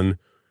someone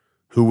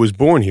who was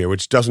born here,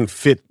 which doesn't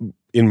fit,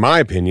 in my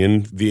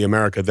opinion, the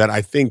America that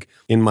I think,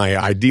 in my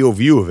ideal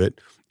view of it,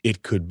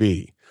 it could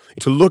be.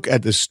 To look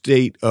at the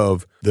state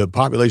of the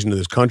population of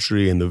this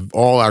country and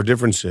all our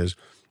differences,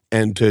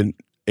 and to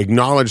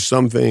acknowledge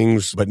some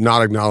things but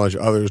not acknowledge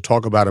others,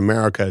 talk about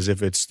America as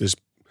if it's this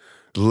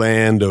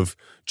land of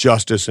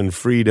justice and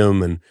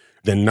freedom, and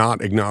then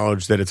not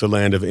acknowledge that it's a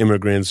land of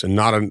immigrants, and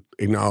not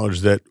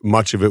acknowledge that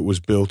much of it was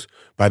built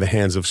by the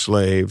hands of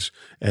slaves,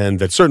 and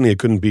that certainly it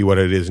couldn't be what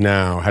it is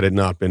now had it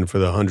not been for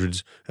the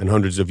hundreds and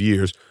hundreds of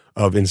years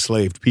of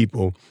enslaved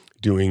people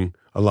doing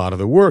a lot of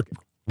the work.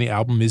 The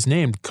album is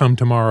named Come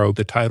Tomorrow.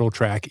 The title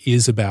track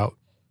is about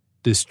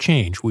this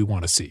change we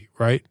want to see,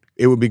 right?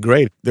 It would be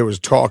great. There was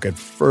talk at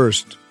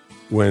first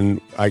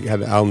when I had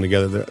the album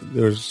together.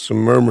 There was some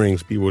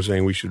murmurings. People were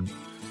saying we should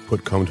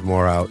put Come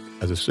Tomorrow out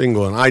as a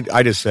single. And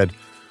I just said,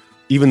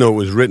 even though it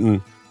was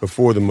written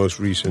before the most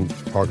recent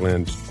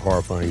Parkland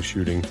horrifying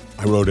shooting,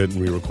 I wrote it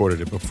and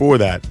re-recorded it before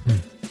that.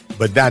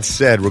 But that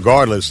said,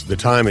 regardless, the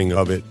timing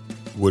of it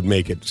would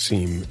make it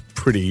seem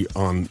pretty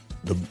on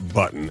the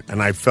button.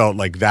 And I felt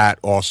like that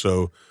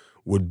also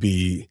would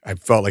be, I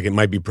felt like it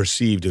might be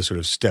perceived as sort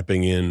of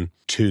stepping in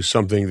to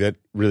something that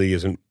really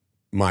isn't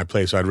my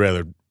place. I'd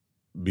rather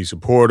be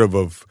supportive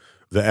of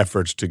the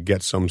efforts to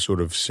get some sort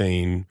of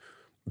sane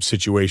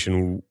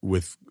situation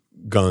with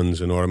guns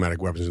and automatic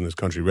weapons in this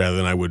country rather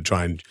than I would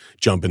try and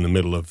jump in the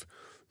middle of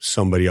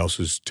somebody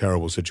else's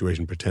terrible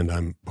situation, pretend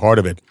I'm part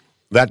of it.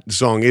 That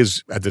song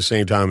is, at the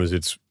same time as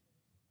it's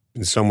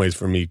in some ways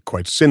for me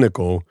quite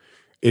cynical,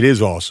 it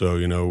is also,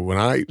 when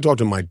I talk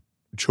to my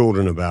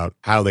children about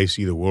how they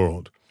see the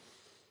world,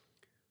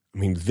 I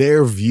mean,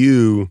 their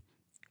view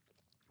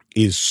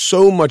is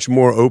so much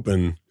more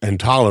open and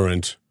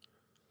tolerant,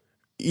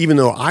 even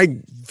though I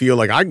feel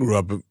like I grew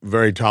up a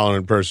very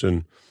tolerant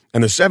person.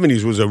 And the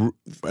 70s was,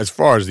 as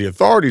far as the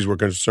authorities were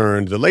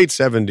concerned, the late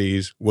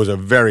 70s was a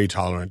very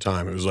tolerant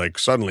time. It was like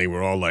suddenly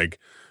we're all like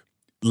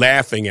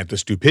laughing at the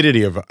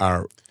stupidity of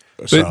our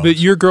But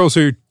your girls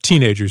are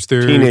teenagers.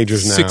 They're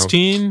teenagers now.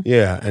 16?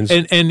 Yeah.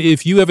 And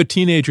if you have a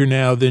teenager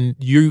now, then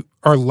you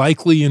are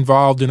likely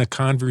involved in a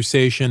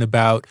conversation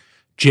about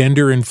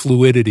gender and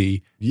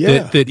fluidity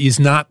that is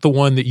not the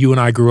one that you and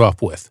I grew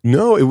up with.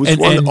 No, it was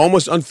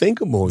almost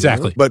unthinkable.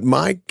 Exactly. But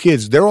my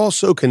kids, they're all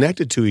so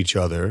connected to each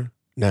other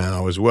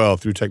now as well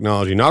through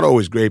technology. Not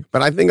always great,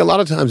 but I think a lot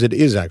of times it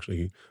is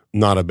actually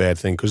not a bad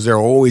thing because they're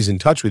always in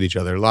touch with each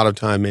other. A lot of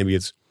time maybe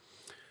it's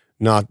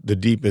not the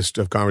deepest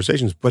of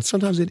conversations, but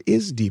sometimes it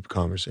is deep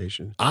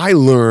conversation. I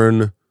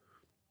learn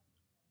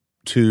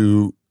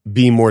to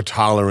be more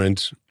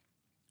tolerant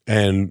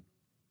and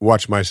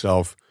watch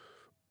myself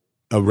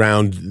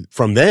around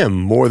from them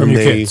more than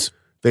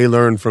they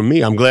learn from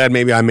me. I'm glad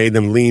maybe I made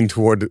them lean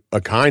toward a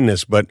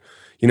kindness, but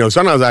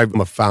sometimes I'm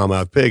a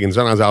foul-mouthed pig, and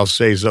sometimes I'll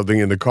say something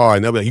in the car,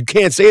 and they'll be like, "You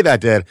can't say that,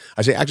 Dad."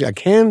 I say, "Actually, I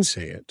can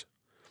say it,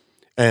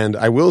 and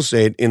I will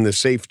say it in the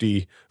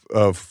safety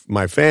of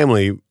my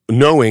family,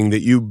 knowing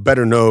that you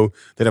better know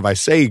that if I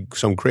say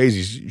some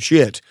crazy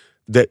shit,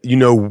 that you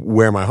know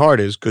where my heart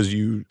is because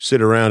you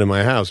sit around in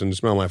my house and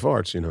smell my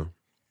farts,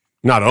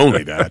 Not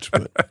only that,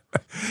 but...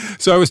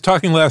 So I was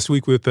talking last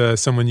week with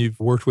someone you've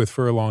worked with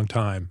for a long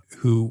time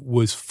who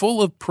was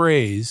full of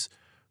praise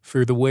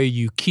for the way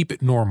you keep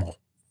it normal.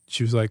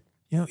 She was like,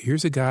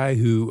 here's a guy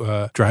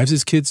who drives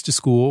his kids to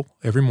school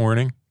every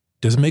morning,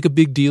 doesn't make a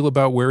big deal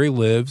about where he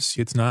lives.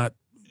 It's not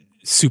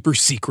super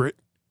secret.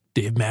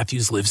 Dave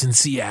Matthews lives in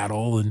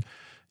Seattle and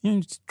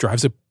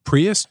drives a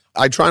Prius.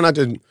 I try not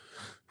to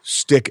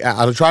stick out.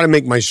 I'll try to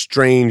make my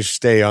strange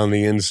stay on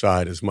the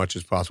inside as much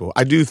as possible.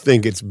 I do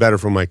think it's better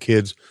for my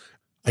kids.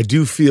 I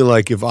do feel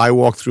like if I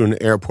walk through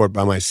an airport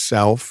by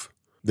myself,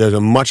 there's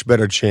a much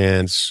better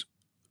chance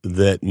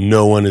that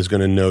no one is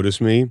going to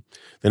notice me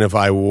than if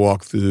I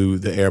walk through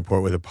the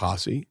airport with a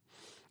posse.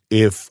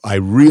 If I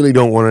really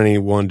don't want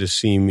anyone to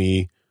see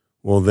me,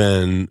 well,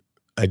 then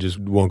I just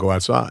won't go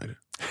outside.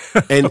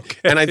 And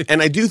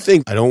I do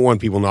think I don't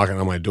want people knocking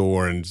on my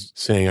door and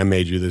saying I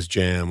made you this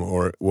jam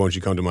or won't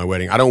you come to my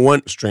wedding. I don't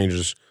want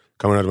strangers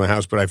coming out of my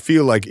house, but I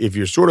feel like if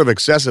you're sort of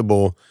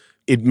accessible,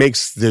 it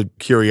makes the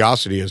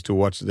curiosity as to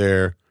what's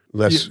there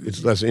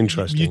it's less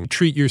interesting. You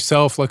treat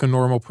yourself like a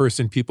normal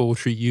person, people will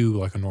treat you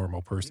like a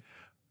normal person.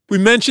 We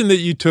mentioned that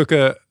you took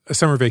a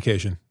summer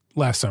vacation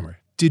last summer.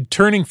 Did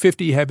turning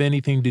 50 have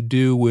anything to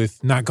do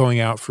with not going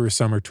out for a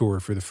summer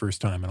tour for the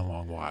first time in a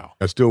long while?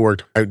 I still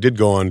worked. I did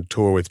go on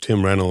tour with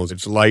Tim Reynolds.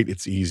 It's light,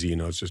 it's easy,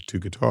 it's just 2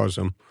 guitars.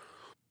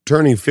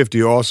 Turning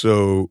 50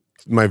 also,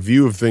 my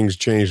view of things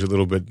changed a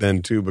little bit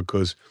then too,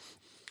 because...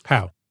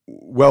 How?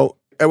 Well,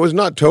 it was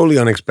not totally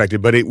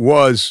unexpected, but it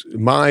was,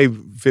 my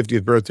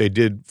 50th birthday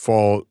did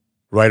fall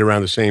right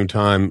around the same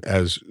time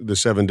as the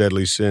 7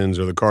 deadly sins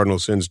or the cardinal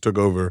sins took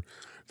over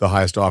the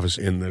highest office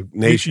in the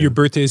nation. Your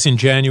birthday is in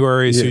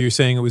January, so you're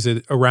saying it was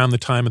around the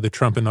time of the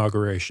Trump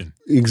inauguration.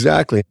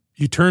 Exactly.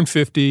 You turn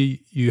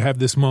 50, you have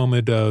this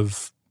moment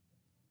of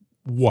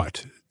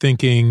what?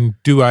 Thinking,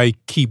 do I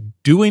keep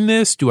doing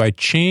this? Do I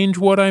change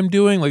what I'm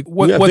doing? Like,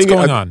 what's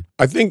going on?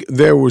 I think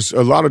there was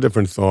a lot of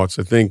different thoughts.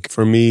 I think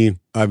for me,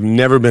 I've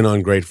never been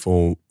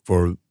ungrateful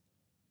for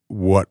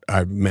what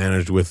I've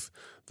managed with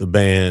the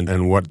band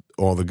and what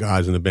all the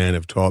guys in the band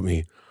have taught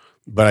me.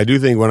 But I do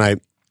think when I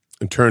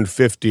turned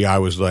 50, I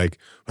was like,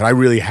 but I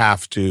really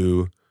have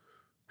to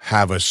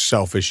have a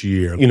selfish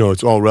year.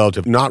 It's all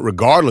relative, not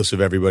regardless of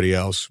everybody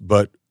else,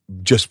 but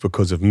just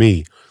because of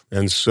me.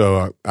 And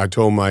so I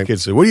told my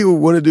kids, what do you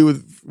want to do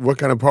with what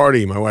kind of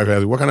party? My wife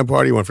asked, what kind of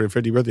party you want for your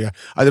 50th birthday?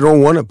 I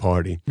don't want a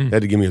party. They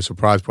had to give me a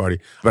surprise party.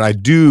 But I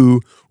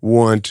do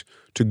want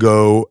to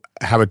go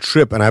have a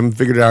trip, and I haven't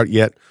figured it out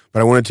yet,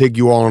 but I want to take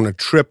you all on a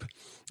trip,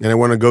 and I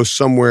want to go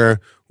somewhere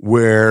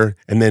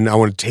and then I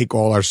want to take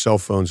all our cell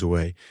phones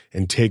away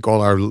and take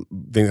all our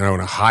things, and I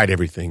want to hide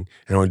everything,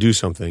 and I want to do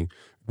something.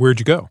 Where'd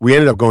you go? We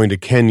ended up going to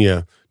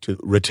Kenya, to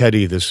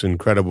Reteti, this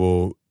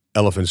incredible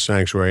elephant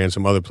sanctuary, and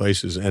some other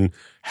places, and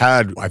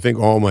I think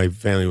all my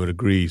family would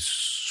agree.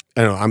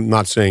 I'm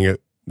not saying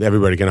it,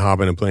 everybody can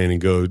hop in a plane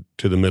and go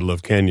to the middle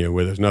of Kenya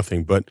where there's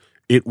nothing, but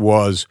it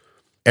was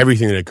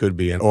everything that it could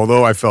be. And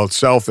although I felt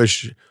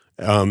selfish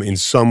in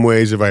some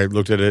ways, if I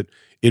looked at it,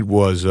 it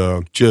was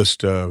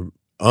just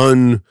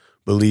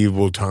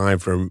unbelievable time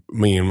for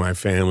me and my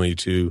family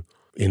to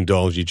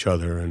indulge each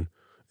other and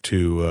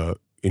to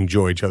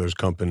enjoy each other's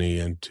company,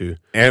 and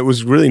it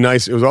was really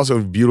nice. It was also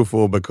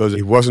beautiful because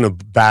it wasn't a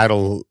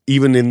battle,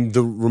 even in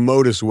the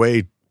remotest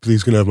way.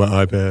 Please, can I have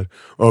my iPad?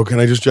 Oh, can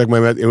I just check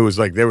my math? It was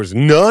like there was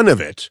none of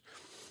it.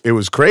 It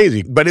was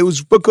crazy, but it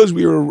was because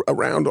we were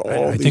around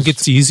all. I think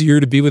it's easier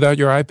to be without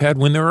your iPad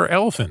when there are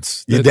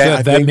elephants. Yeah,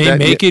 that may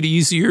make it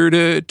easier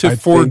to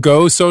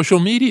forego social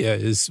media.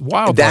 Is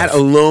wildlife. That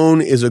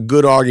alone is a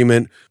good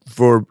argument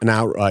for an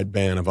outright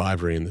ban of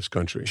ivory in this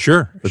country.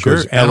 Sure.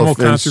 Animal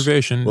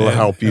conservation will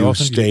help you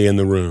stay in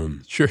the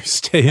room. Sure,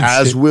 stay in.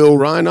 As will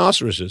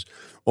rhinoceroses,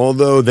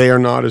 although they are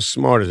not as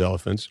smart as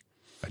elephants.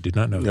 I did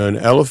not know that. An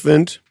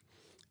elephant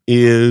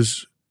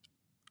is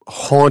a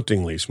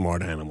hauntingly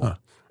smart animal. Huh.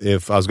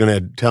 If I was going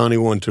to tell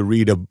anyone to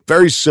read a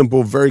very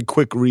simple, very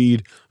quick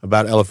read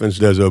about elephants,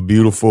 there's a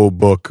beautiful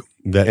book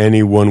that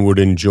anyone would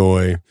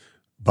enjoy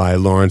by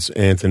Lawrence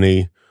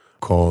Anthony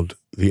called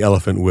The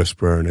Elephant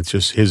Whisperer, and it's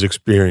just his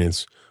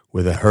experience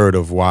with a herd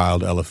of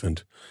wild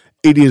elephant.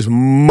 It is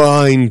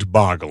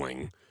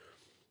mind-boggling,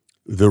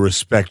 the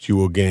respect you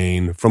will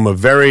gain from a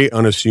very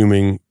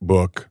unassuming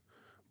book,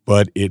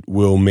 but it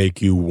will make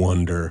you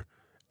wonder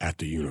at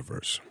the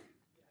universe.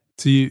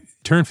 So you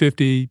turned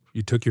 50,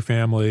 you took your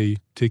family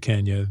to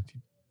Kenya,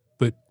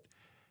 but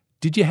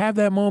did you have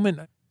that moment?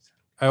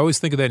 I always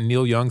think of that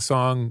Neil Young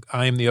song,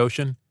 I Am the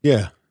Ocean.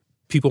 Yeah.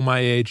 People my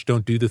age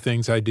don't do the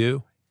things I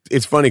do.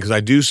 It's funny because I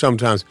do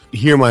sometimes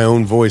hear my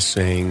own voice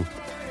saying,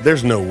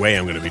 there's no way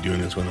I'm going to be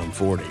doing this when I'm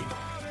 40.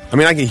 I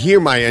mean,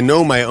 I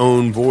know my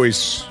own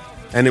voice,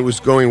 and it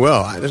was going,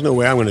 well, there's no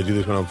way I'm going to do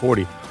this when I'm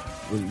 40.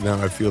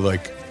 Now I feel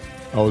like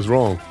I was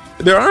wrong.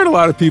 There aren't a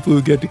lot of people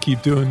who get to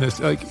keep doing this.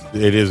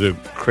 It is a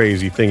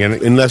crazy thing, and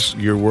unless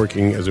you're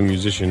working as a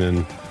musician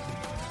and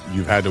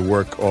you've had to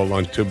work all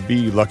along to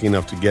be lucky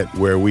enough to get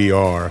where we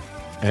are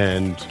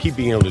and keep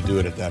being able to do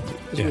it at that point,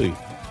 it's really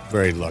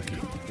very lucky.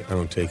 I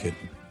don't take it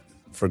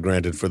for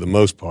granted for the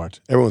most part.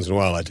 Every once in a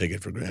while, I take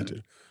it for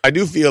granted. I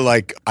do feel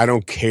like I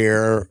don't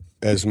care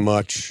as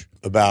much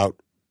about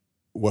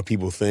what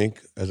people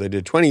think as I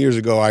did 20 years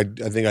ago. I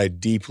think I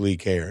deeply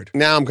cared.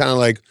 Now I'm kind of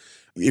like,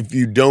 if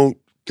you don't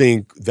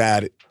think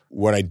that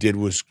what I did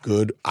was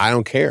good, I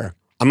don't care.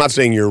 I'm not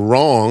saying you're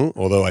wrong,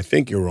 although I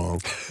think you're wrong.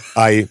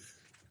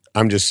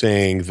 I'm just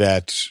saying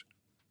that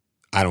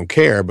I don't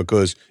care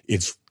because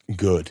it's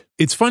good.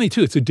 It's funny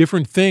too. It's a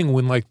different thing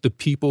when like the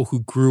people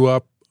who grew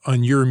up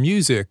on your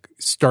music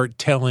start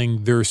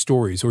telling their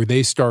stories or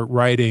they start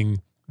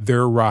writing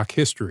their rock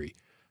history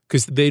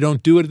because they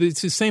don't do it.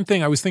 It's the same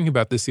thing. I was thinking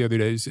about this the other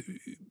day.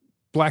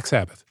 Black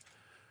Sabbath.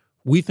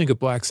 We think of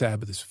Black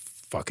Sabbath as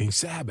fucking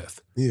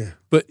Sabbath. Yeah.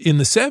 But in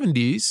the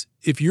 70s,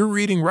 if you're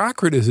reading rock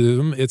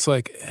criticism, it's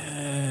like,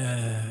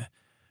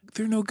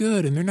 they're no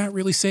good and they're not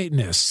really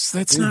Satanists.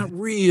 That's not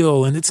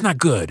real and it's not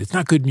good. It's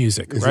not good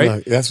music, it's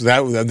right?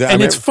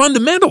 It's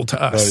fundamental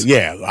to us.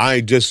 Yeah. I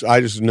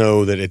just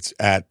know that it's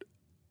at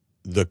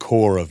the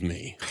core of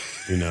me,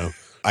 you know.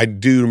 I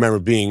do remember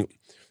being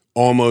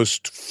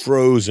almost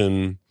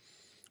frozen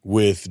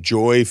with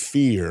joy,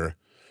 fear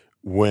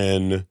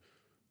when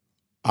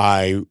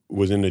I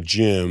was in a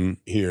gym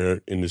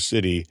here in the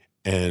city,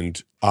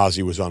 and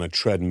Ozzy was on a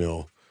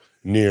treadmill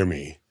near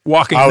me.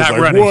 Walking, I was not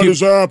like, running. what is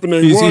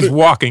happening? He's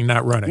walking,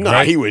 not running. No,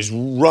 right? he was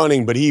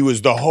running, but he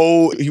was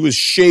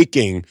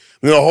shaking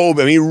the whole.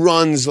 I mean, he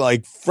runs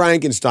like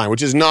Frankenstein,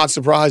 which is not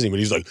surprising. But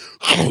he's like,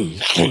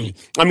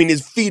 I mean,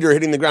 his feet are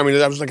hitting the ground. I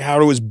mean, I was like, how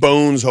do his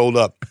bones hold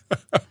up?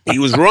 He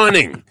was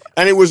running,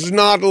 and it was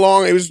not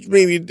long. It was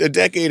maybe a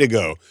decade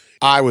ago.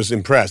 I was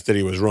impressed that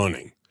he was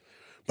running,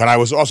 but I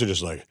was also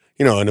just like,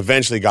 and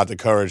eventually got the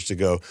courage to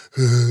go,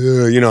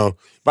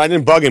 but I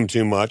didn't bug him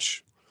too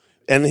much.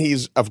 And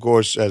he's, of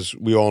course, as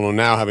we all know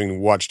now, having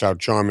watched how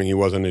charming he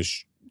was on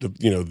his,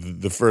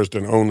 the first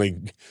and only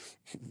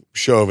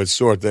show of its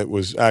sort that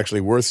was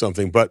actually worth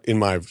something. But in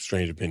my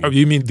strange opinion,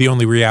 you mean the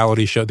only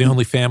reality show, the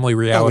only family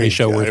reality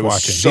show worth it was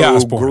watching? So the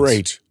Osbournes.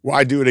 Great.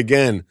 Why do it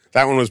again?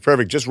 That one was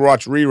perfect. Just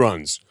watch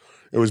reruns.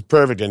 It was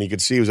perfect, and you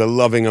could see he was a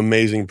loving,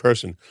 amazing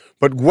person.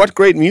 But what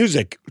great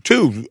music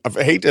too!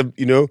 I hate to,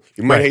 you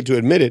might hate to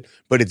admit it,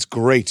 but it's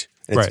great.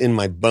 And it's in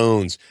my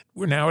bones.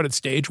 We're now at a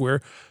stage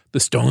where the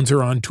Stones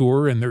are on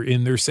tour and they're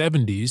in their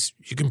 70s.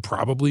 You can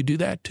probably do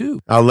that too.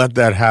 I'll let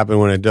that happen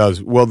when it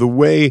does. Well, the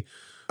way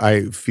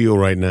I feel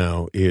right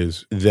now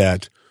is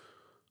that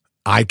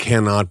I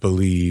cannot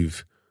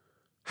believe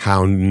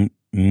how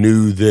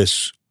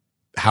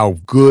how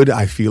good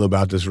I feel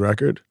about this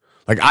record.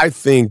 Like, I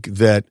think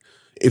that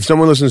if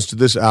someone listens to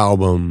this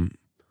album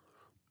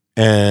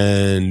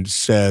and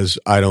says,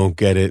 I don't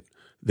get it,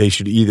 they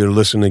should either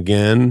listen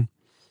again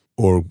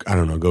or, I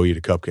don't know, go eat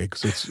a cupcake,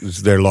 because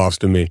it's their loss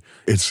to me.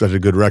 It's such a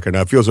good record.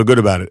 I feel so good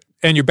about it.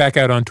 And you're back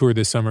out on tour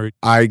this summer.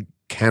 I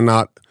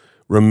cannot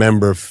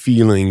remember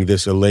feeling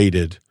this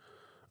elated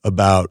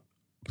about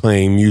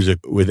playing music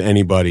with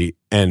anybody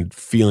and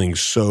feeling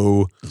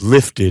so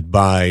lifted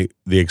by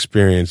the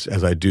experience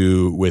as I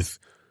do with,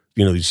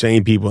 these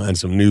same people and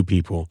some new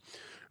people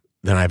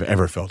than I've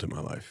ever felt in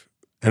my life.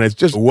 And it's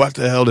just, what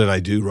the hell did I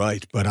do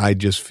right? But I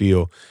just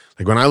feel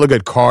like when I look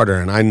at Carter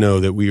and I know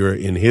that we were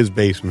in his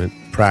basement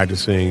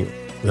practicing,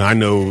 and I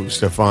know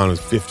Stefan was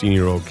a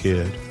 15-year-old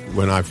kid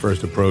when I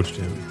first approached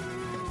him.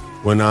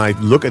 When I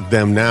look at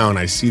them now and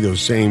I see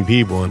those same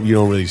people, and you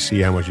don't really see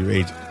how much you've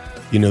aged,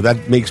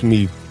 that makes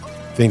me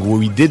think, well,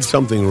 we did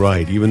something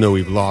right, even though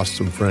we've lost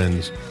some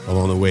friends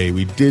along the way.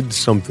 We did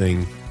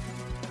something,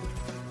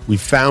 we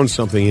found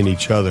something in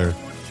each other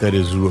that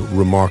is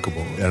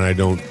remarkable, and I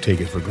don't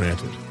take it for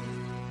granted.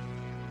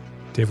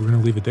 Dave, we're going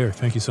to leave it there.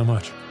 Thank you so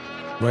much.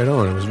 Right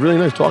on. It was really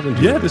nice talking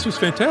to you. Yeah, this was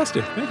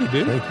fantastic. Thank you,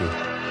 Dave. Thank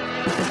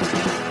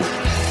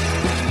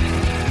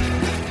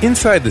you.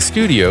 Inside the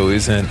Studio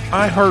is an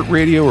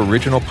iHeartRadio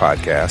original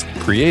podcast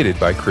created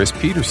by Chris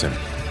Peterson.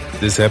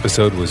 This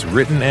episode was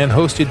written and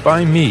hosted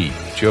by me,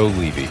 Joe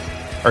Levy.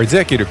 Our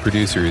executive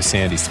producer is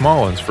Sandy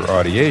Smallins for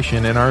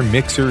Audiation, and our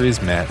mixer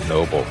is Matt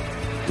Noble.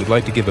 We'd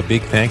like to give a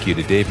big thank you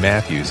to Dave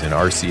Matthews and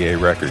RCA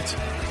Records.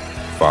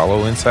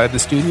 Follow Inside the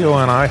Studio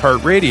on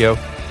iHeartRadio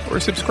or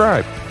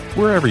subscribe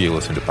wherever you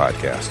listen to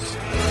podcasts.